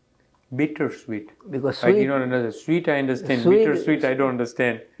tournament. Bittersweet. Because sweet, I do not understand. Sweet, I understand. Bittersweet, I don't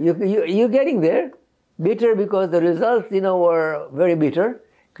understand. You're getting there. Bitter because the results, were very bitter.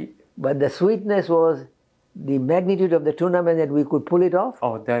 But the sweetness was the magnitude of the tournament that we could pull it off.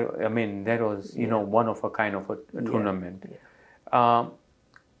 Oh, that was, one of a kind of a tournament. Yeah.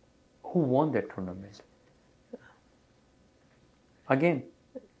 Who won that tournament? Again.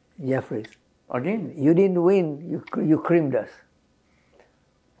 Jeffries. Again. You didn't win. You creamed us.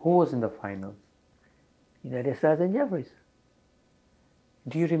 Who was in the finals? United Stars and Jeffries.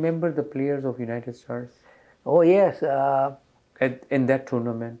 Do you remember the players of United Stars? Oh, yes. In that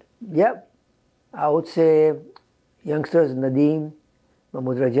tournament? Yep. I would say youngsters Nadeem,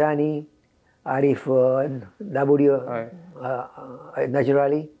 Mahmoud Rajani, Arif Daburi,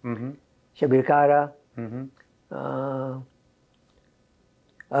 Najrali, Shabir Kara,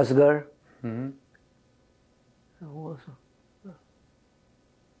 Asghar.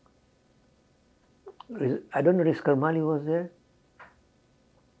 I don't know if Karmali was there.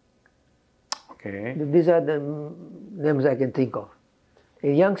 Okay. These are the names I can think of.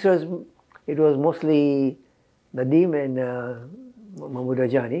 In youngsters, it was mostly Nadeem and Mahmoud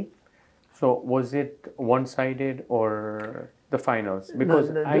Rajani. So was it one-sided or the finals?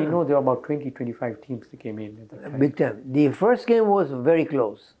 Because I know there were about 20-25 teams that came in at the time. Big time. The first game was very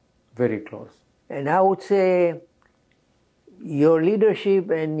close. Very close. And I would say your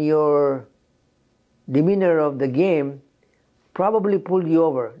leadership and your demeanor of the game probably pulled you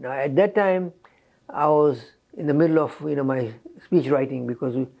over. Now at that time, I was in the middle of my speech writing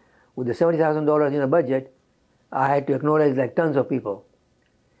because with the $70,000 in a budget, I had to acknowledge like tons of people.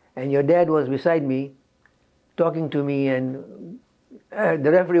 And your dad was beside me, talking to me, and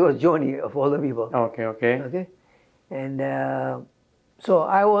the referee was Johnny of all the people. Okay. And so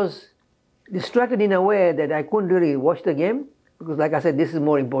I was distracted in a way that I couldn't really watch the game because, like I said, this is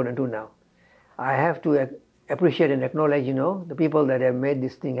more important too now. I have to appreciate and acknowledge, the people that have made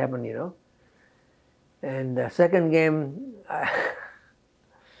this thing happen, And the second game,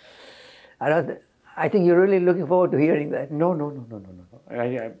 I think you're really looking forward to hearing that. No.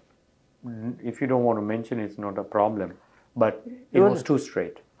 If you don't want to mention it, it's not a problem. But it was too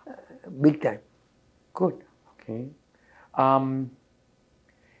straight. Big time. Good. Okay. 80s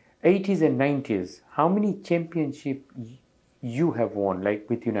and 90s, how many championships you have won, like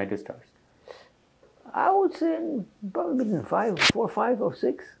with United Stars? I would say probably between 4, 5, or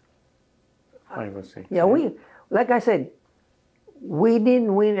 6. 5 or 6. Yeah, like I said, we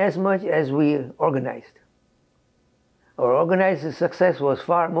didn't win as much as we organized. Our organized success was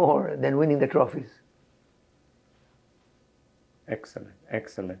far more than winning the trophies. Excellent,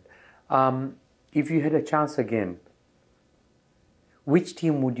 excellent. If you had a chance again, which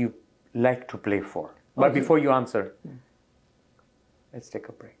team would you like to play for? But before you answer, let's take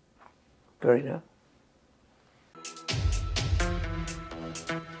a break. Fair enough.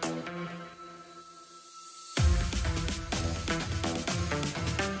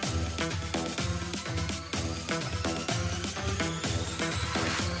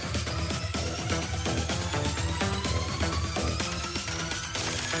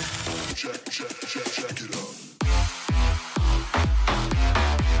 Check it out. Check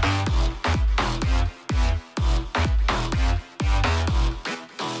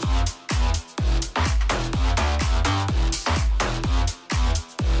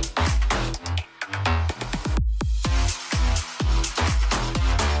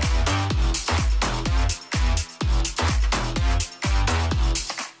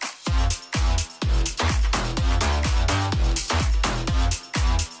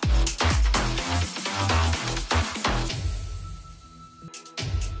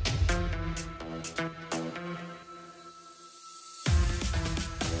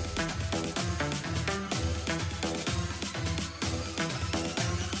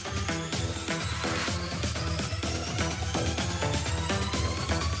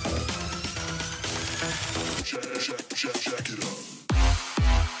it out.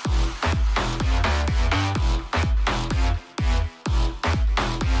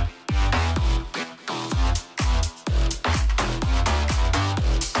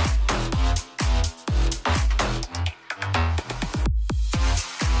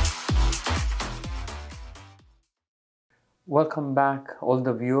 Welcome back, all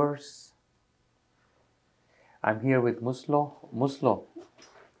the viewers. I'm here with Muslo. Muslo,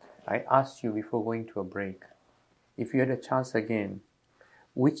 I asked you before going to a break, if you had a chance again,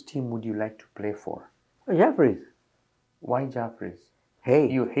 which team would you like to play for? Jeffries. Why Jaffrey's? Hey,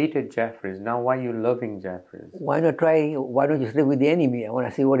 You hated Jaffrey's. Now why are you loving Jaffrey's? why don't you sleep with the enemy? I want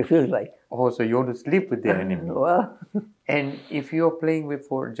to see what it feels like. Oh, so you want to sleep with the enemy. Well, And if you're playing with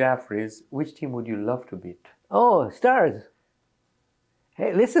for Jaffrey's, which team would you love to beat? oh, stars.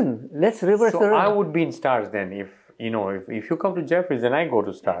 Hey, listen, let's reverse the So role. I would be in Stars then. If you come to Jaffrey's, then I go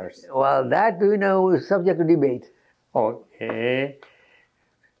to Stars. Well, that, is subject to debate. Okay.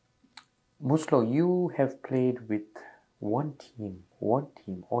 Muslo, you have played with one team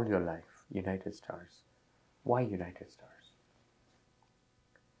all your life, United Stars. Why United Stars?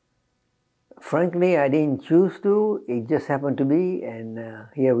 Frankly, I didn't choose to. It just happened to be, and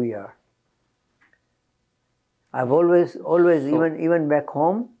here we are. I've always, even back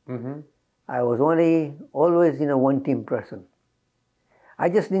home, I was always, one team person. I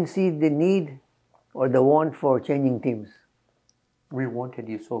just didn't see the need or the want for changing teams. We wanted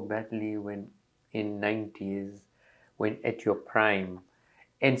you so badly when in 90s, when at your prime,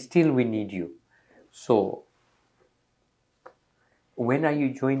 and still we need you. So, when are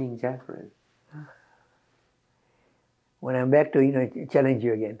you joining Jaffrey's? When I'm back to, challenge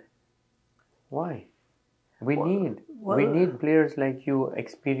you again. Why? We need players like you,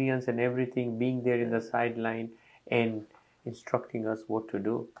 experience and everything, being there in the sideline and instructing us what to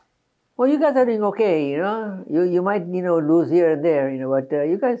do. Well, you guys are doing okay, You might, lose here and there, but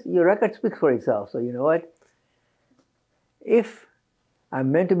you guys, your record speaks for itself. So you know what? If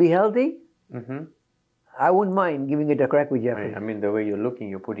I'm meant to be healthy, I wouldn't mind giving it a crack with Jeffrey. I mean, the way you're looking,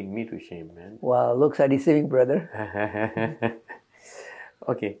 you're putting me to shame, man. Well, looks are deceiving, brother.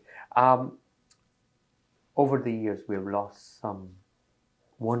 Okay. Over the years, we have lost some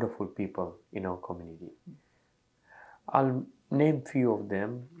wonderful people in our community. I'll name few of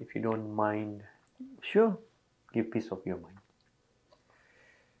them, if you don't mind. Sure. Give peace of your mind.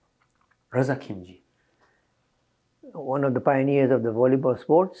 Raza Kimji. One of the pioneers of the volleyball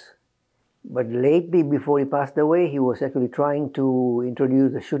sports. But lately, before he passed away, he was actually trying to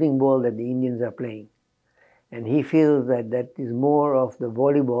introduce the shooting ball that the Indians are playing. And he feels that is more of the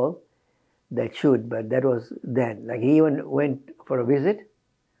volleyball that should, but that was then. Like he even went for a visit.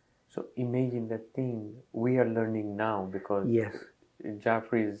 So imagine that thing we are learning now because Yes.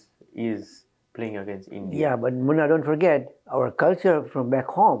 Jaffrey's is playing against India. Yeah, but Munna, don't forget, our culture from back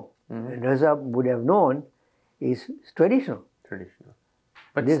home, and Raza would have known, is traditional. Traditional.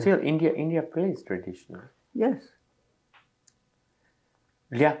 But still, India plays traditional. Yes.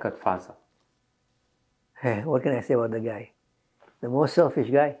 Liaquat Faza. What can I say about the guy? The most selfish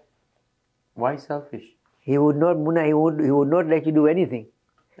guy. Why selfish? He would not, Munna, he would not let you do anything.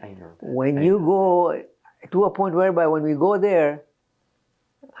 I know that. When you go to a point whereby when we go there,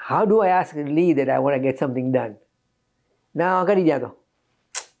 how do I ask Lee that I want to get something done? Now, Kadijato.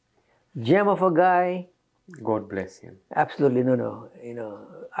 Gem of a guy. God bless him. Absolutely, no.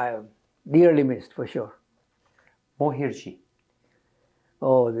 I am dearly missed for sure. Mohirji.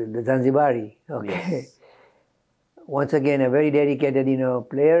 Oh, the Zanzibari. Okay. Yes. Once again, a very dedicated,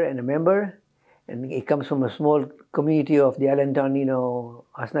 player and a member. And he comes from a small community of the Allentown,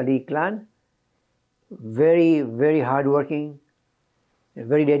 Hasnali clan. Very, very hardworking, and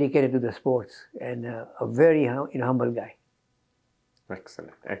very dedicated to the sports, and a very humble guy.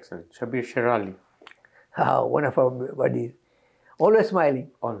 Excellent, excellent. Shabir Sherali. One of our buddies. Always smiling.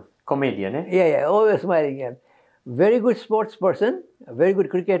 All comedian, eh? Yeah, always smiling. Yeah. Very good sports person, a very good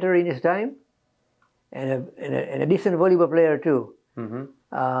cricketer in his time, and a decent volleyball player too.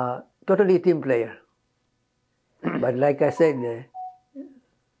 Totally team player. But like I said,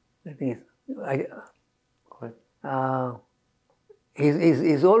 the thing is,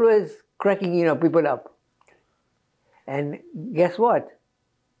 he's always cracking people up. And guess what?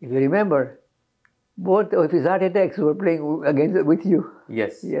 If you remember, both of his heart attacks were playing with you.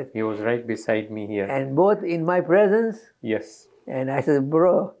 Yes. He was right beside me here. And both in my presence. Yes. And I said,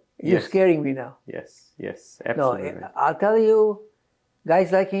 bro, you're scaring me now. Yes, absolutely. No, I'll tell you,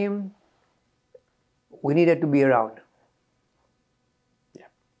 guys like him, we needed to be around. Yeah.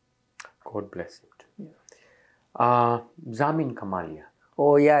 God bless him too. Yeah. Zamin Kamalia.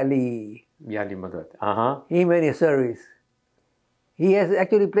 Oh, Yali Madhwat. Him and his service. He has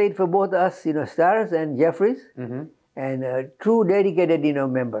actually played for both us, Stars and Jeffries, and a true dedicated,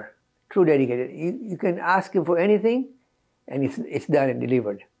 member. True dedicated. You can ask him for anything, and it's done and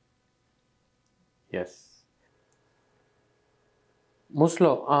delivered. Yes.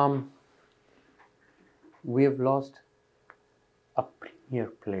 Muslo, we have lost a premier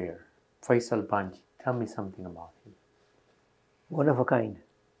player, Faisal Banji. Tell me something about him. One of a kind.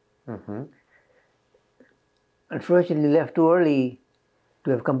 Unfortunately, left too early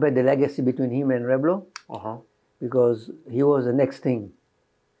to have compared the legacy between him and Reblo, because he was the next thing.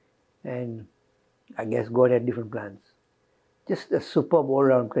 And I guess God had different plans. Just a superb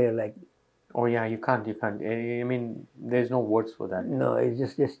all-round player like. Oh yeah, you can't. I mean, there's no words for that. No, it's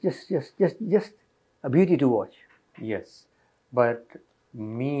just a beauty to watch. Yes, but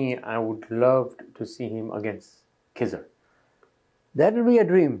I would love to see him against Khizr. That would be a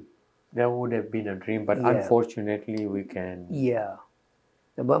dream. That would have been a dream, but unfortunately we can. Yeah,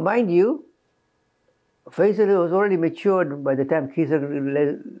 but mind you, Faisal was already matured by the time Khizr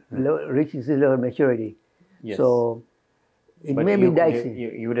reaches his level of maturity. Yes. So it may be dicey.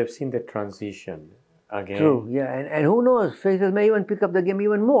 You would have seen the transition again. True, yeah. And who knows, Faisal may even pick up the game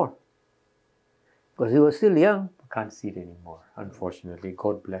even more. Because he was still young. Can't see it anymore, unfortunately.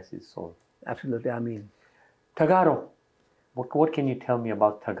 God bless his soul. Absolutely, I mean. Tagaro. What can you tell me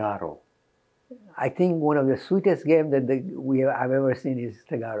about Tagaro? I think one of the sweetest games that I've ever seen is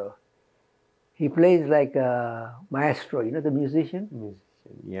Tagaro. He plays like a maestro, the musician?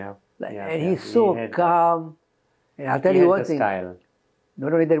 Yeah. And he's so calm. And I'll tell you one thing. Style.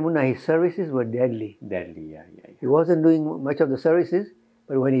 Not only that, Munna, his services were deadly. Deadly, yeah. He wasn't doing much of the services,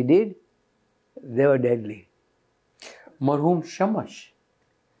 but when he did, they were deadly. Marhum Shamash,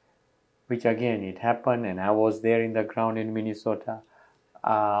 which again, it happened and I was there in the ground in Minnesota.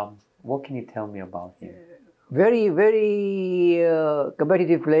 What can you tell me about him? Very, very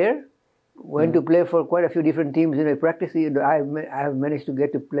competitive player. Went to play for quite a few different teams in practice. I have managed to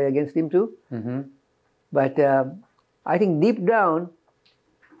get to play against him too. But I think deep down,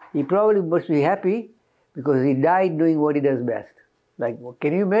 he probably must be happy because he died doing what he does best. Like,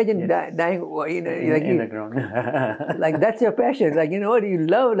 can you imagine dying in the ground? Like, that's your passion. Like, what you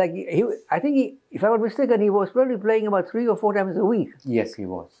love. Like, I think if I'm not mistaken, he was probably playing about 3 or 4 times a week. Yes, he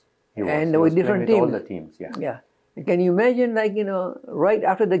was. And with different teams. All the teams, yeah. Yeah. And can you imagine, like, right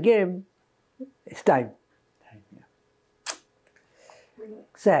after the game, it's time.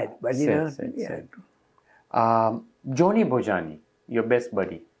 Sad, but sad. Johnny Bojani, your best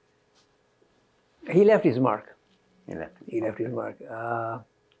buddy. He left his mark. He left his mark.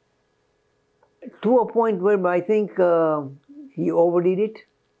 To a point where I think he overdid it.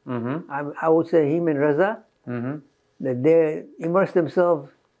 I would say him and Raza, that they immersed themselves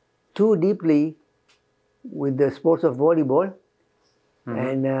too deeply with the sports of volleyball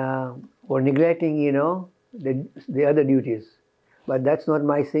and were neglecting, the other duties. But that's not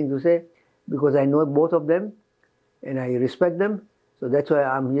my thing to say because I know both of them and I respect them. So that's why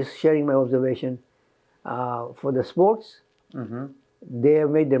I'm just sharing my observation. For the sports, they have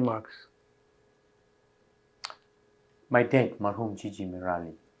made their marks. My dad, Marhum Gigi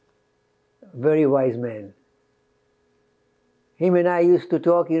Merali. Very wise man. Him and I used to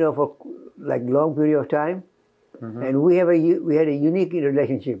talk, for like long period of time, and we had a unique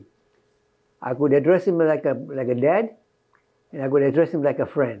relationship. I could address him like a dad, and I could address him like a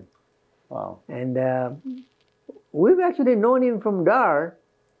friend. Wow. And we've actually known him from Dar,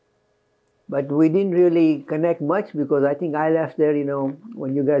 but we didn't really connect much because I think I left there,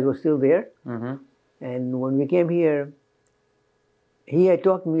 when you guys were still there. And when we came here, he had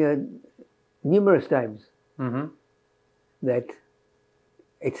talked to me numerous times that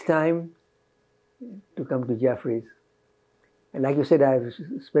it's time to come to Jeffries. And like you said, I've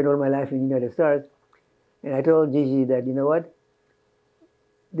spent all my life in United Stars. And I told Gigi that, you know what,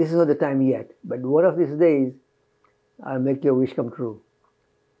 this is not the time yet, but one of these days, I'll make your wish come true.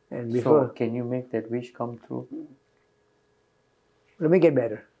 And before, So, can you make that wish come true? let me get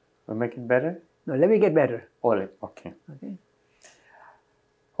better. Will make it better? No, let me get better. All right. Okay. Okay.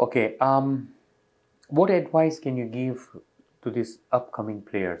 Okay. What advice can you give to these upcoming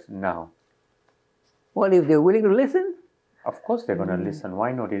players now? Well, if they're willing to listen, Of course, they're going to listen.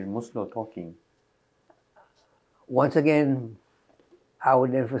 Why not? Is Muslo talking? once again, I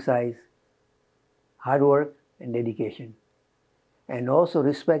would emphasize hard work and dedication. And also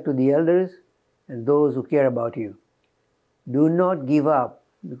respect to the elders and those who care about you. Do not give up,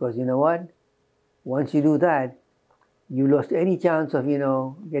 because you know what? Once you do that, you lost any chance of,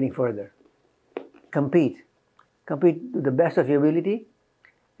 getting further. Compete. Compete to the best of your ability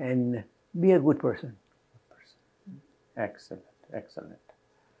and be a good person. Excellent. Excellent.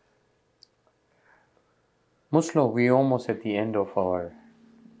 Muslo, we're almost at the end of our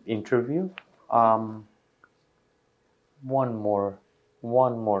interview. One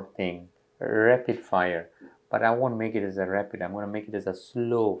more thing. Rapid fire. But I won't make it as a rapid. I'm going to make it as a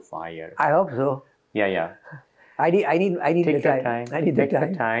slow fire. I hope so. Yeah. I need Take the your time. time. I need the Take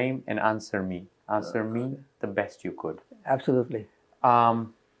time. the time and answer me. Answer me the best you could. Absolutely.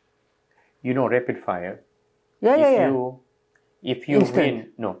 Rapid fire. Yeah. If you Instant.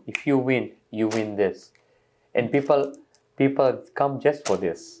 win, you win this. And people come just for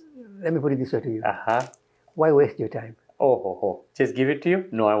this. Let me put it this way to you. Uh-huh. Why waste your time? Oh. Just give it to you?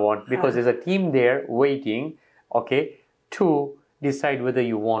 No, I won't. Because there's a team there waiting, okay, to decide whether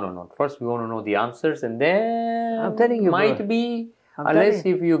you won or not. First, we want to know the answers, and then I'm telling you, might bro. be, I'm unless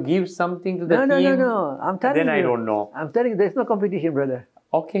telling- if you give something to the team. No. I'm telling then you. I don't know. I'm telling you, there's no competition, brother.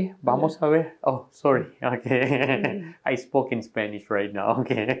 Okay, vamos a ver. Oh, sorry. Okay. I spoke in Spanish right now.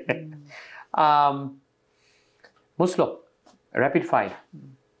 Okay. Muslo, rapid fire.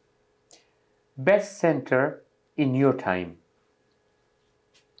 Best center in your time.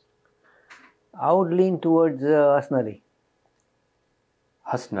 I would lean towards Asnali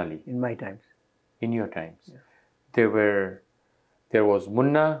Hasnali, in my times. in your times. There was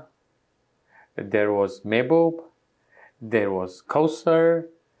Munna, there was Mehboob, there was Kausar,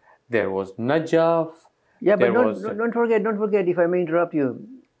 there was Najaf. Yeah, but There was- don't forget, if I may interrupt you,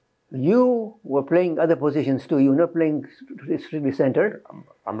 you were playing other positions too. You were not playing strictly center.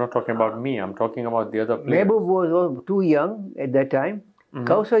 I'm not talking about me, I'm talking about the other players. Mehboob was too young at that time.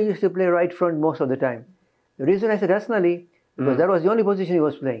 Kausar used to play right front most of the time. The reason I said Asnali, because that was the only position he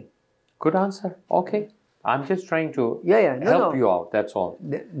was playing. Good answer. Okay. I'm just trying to Yeah. help No. you out, that's all.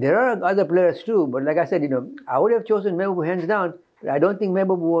 There are other players too, but like I said, I would have chosen Mehboob hands down. But I don't think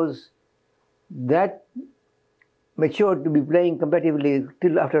Mehboob was that mature to be playing competitively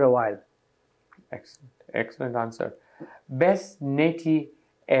till after a while. Excellent answer. Best neti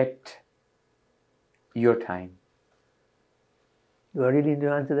at your time. You are really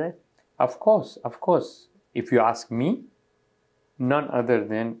to answer that? Of course. If you ask me, none other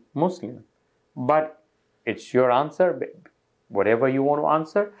than Muslim. But it's your answer. Whatever you want to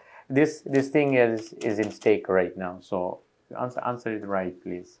answer. This thing is in stake right now. So answer it right,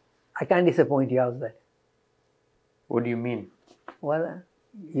 please. I can't disappoint you. How's that? What do you mean? Well,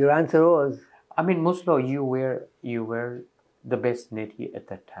 your answer was, I mean, Muslo, you were the best neti at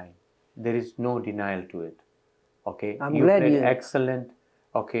that time. There is no denial to it. Okay, I'm you glad played you- excellent.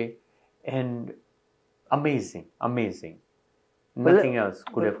 Okay, and amazing. Well, Nothing else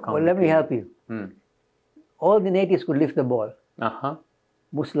could have come. well, let me between help you. All the natives could lift the ball. Uh-huh.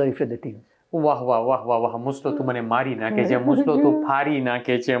 Musla lifted the team. વાહ મુસ્લો તું મને મારી નાખે છે મુસ્લો તું ફારી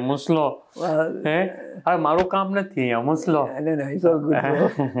નાખે છે મુસ્લો Well, હે હવે મારું કામ નથી અહીંયા મુસ્લો no, it's all good,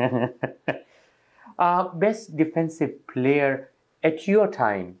 bro. Best defensive player at your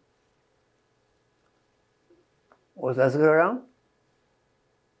time. Was Asghar around?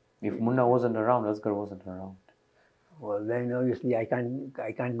 If Munna wasn't around, Asghar wasn't around. Well, then obviously I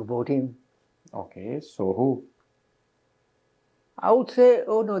can't vote him. Okay, so who? I would say,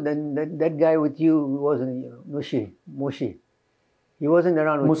 then that guy with you wasn't Mushi. He wasn't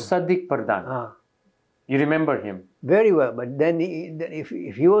around with Musaddiq Pardhan. you. You remember him? Very well. But then, then if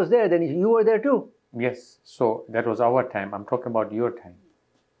he was there, then you were there too. Yes. So that was our time. I'm talking about your time.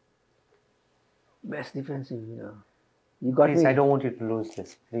 Best defensive, You got Please, me. I don't want you to lose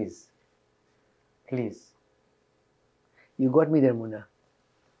this. Please. Please. You got me there, Munna.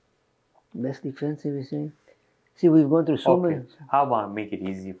 Best defensive, you see? See, we've gone through so Okay. many. How about I make it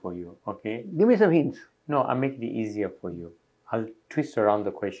easy for you? Okay. Give me some hints. No, I'll make it easier for you. I'll twist around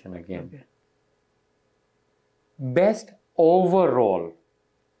the question again. Okay. Best overall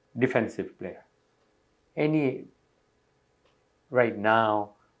defensive player. Any right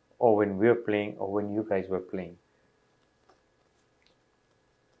now, or when we're playing, or when you guys were playing.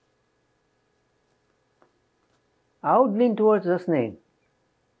 I would lean towards Hasnain.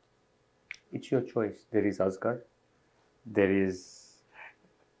 It's your choice. There is Asghar. There is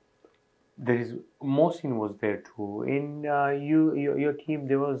Mohsin was there too. In your team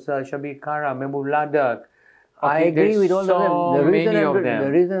there was Shabir Kara, Mehboob Ladak. I agree there's with all so of them. The reason many of them.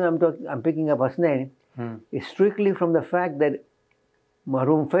 The reason I'm picking up Hasnain is strictly from the fact that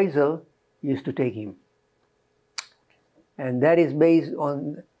Mahroom Faisal used to take him. And that is based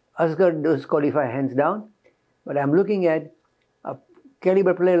on Asghar does qualify hands down, but I'm looking at a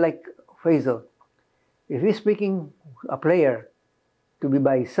caliber player like Faisal. If he's picking a player to be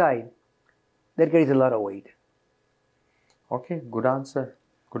by his side, that carries a lot of weight. Okay, good answer.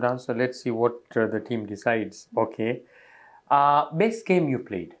 Good answer. Let's see what the team decides. Okay. Best game you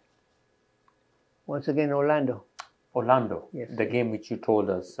played? Once again, Orlando. Orlando. Yes. The game which you told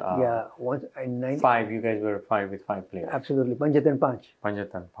us. Yeah, once in 90. 5. You guys were 5 with 5 players. Absolutely, Panjat and Panch.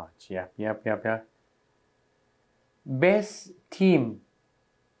 Panjatan Panch. Yeah. Best team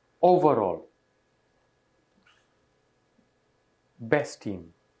overall. Best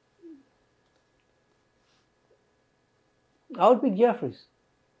team. I would pick Jeffries.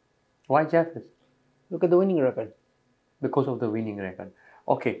 Why Jeffries? Look at the winning record. Because of the winning record.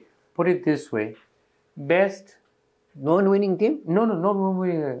 Okay, put it this way. Best, Non-winning team? no, not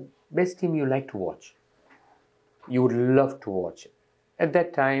winning record. Best team you like to watch. You would love to watch. At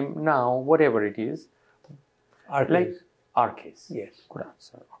that time, now, whatever it is. Arcades. Like Arcades. Yes. Good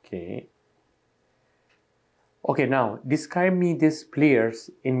answer. Okay. Okay, now describe me these players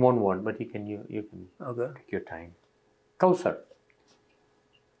in one word, but you can Okay. take your time. Kausar.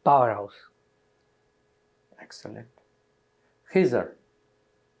 Powerhouse. Excellent. Khizar.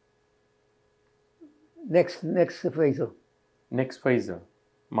 Next Faisal. Next Faisal.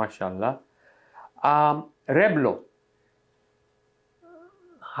 MashaAllah. Reblo.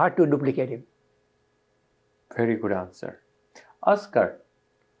 Hard to duplicate him. Very good answer. Asghar.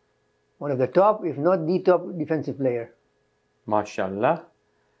 One of the top, if not the top defensive player. MashaAllah.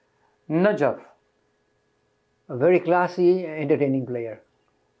 Najaf. A very classy, entertaining player.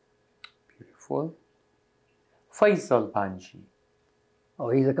 Beautiful. Faisal Banji. Oh,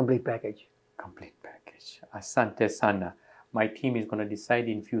 he's a complete package. Complete package. Asante Sana. My team is going to decide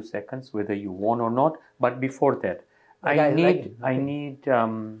in few seconds whether you won or not. But before that, I need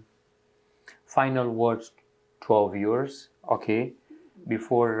final words to our viewers. Okay,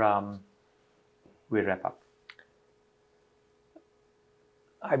 before we wrap up.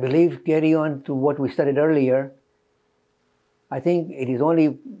 I believe, carry on to what we started earlier, I think it is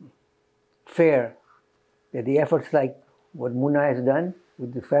only fair that the efforts like what Munna has done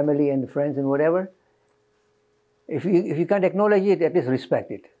with the family and the friends and whatever, if you can't acknowledge it, at least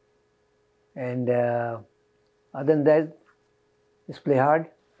respect it. And other than that, just play hard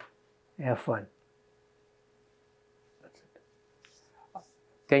and have fun. That's it.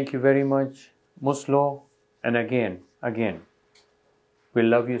 Thank you very much, Muslo. And again, we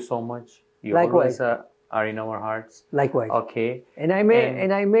love you so much. You Likewise. always are in our hearts. Likewise. Okay. And I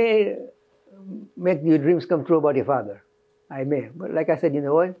may make your dreams come true about your father. I may. But like I said, you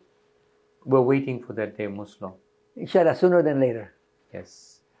know what? We're waiting for that day, Muslo. Inshallah, sooner than later.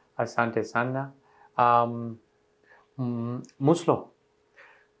 Yes. Asante Sana. Muslo,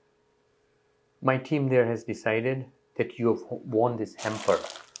 my team there has decided that you have won this hamper.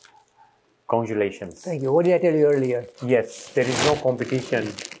 Congratulations. Thank you. What did I tell you earlier? Yes, there is no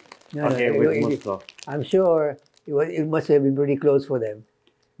competition No, with Muslo. I'm sure it must have been pretty close for them.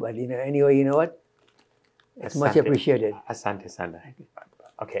 But anyway, you know what? It's much appreciated. Asante Sana.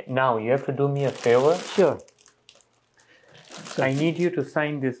 Okay, now you have to do me a favor. Sure. I need you to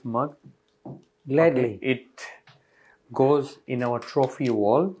sign this mug. Gladly. Okay, it goes in our trophy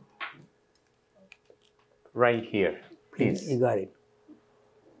wall right here. Please. You got it.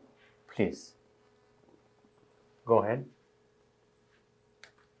 Please. Go ahead.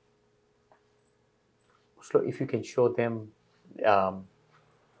 So if you can show them. There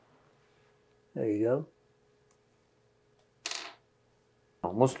you go.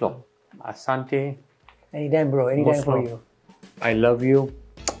 Muslo, Asante, Anytime, bro. Anytime for Muslo. you. I love you.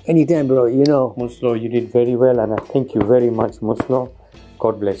 Anytime, bro. You know. Muslo, you did very well, and I thank you very much, Muslo.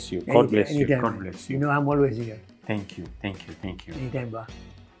 God bless you. God bless you. Anytime, God man. bless You you. know I'm always here. Thank you. Thank you. Thank you. Anytime, bro.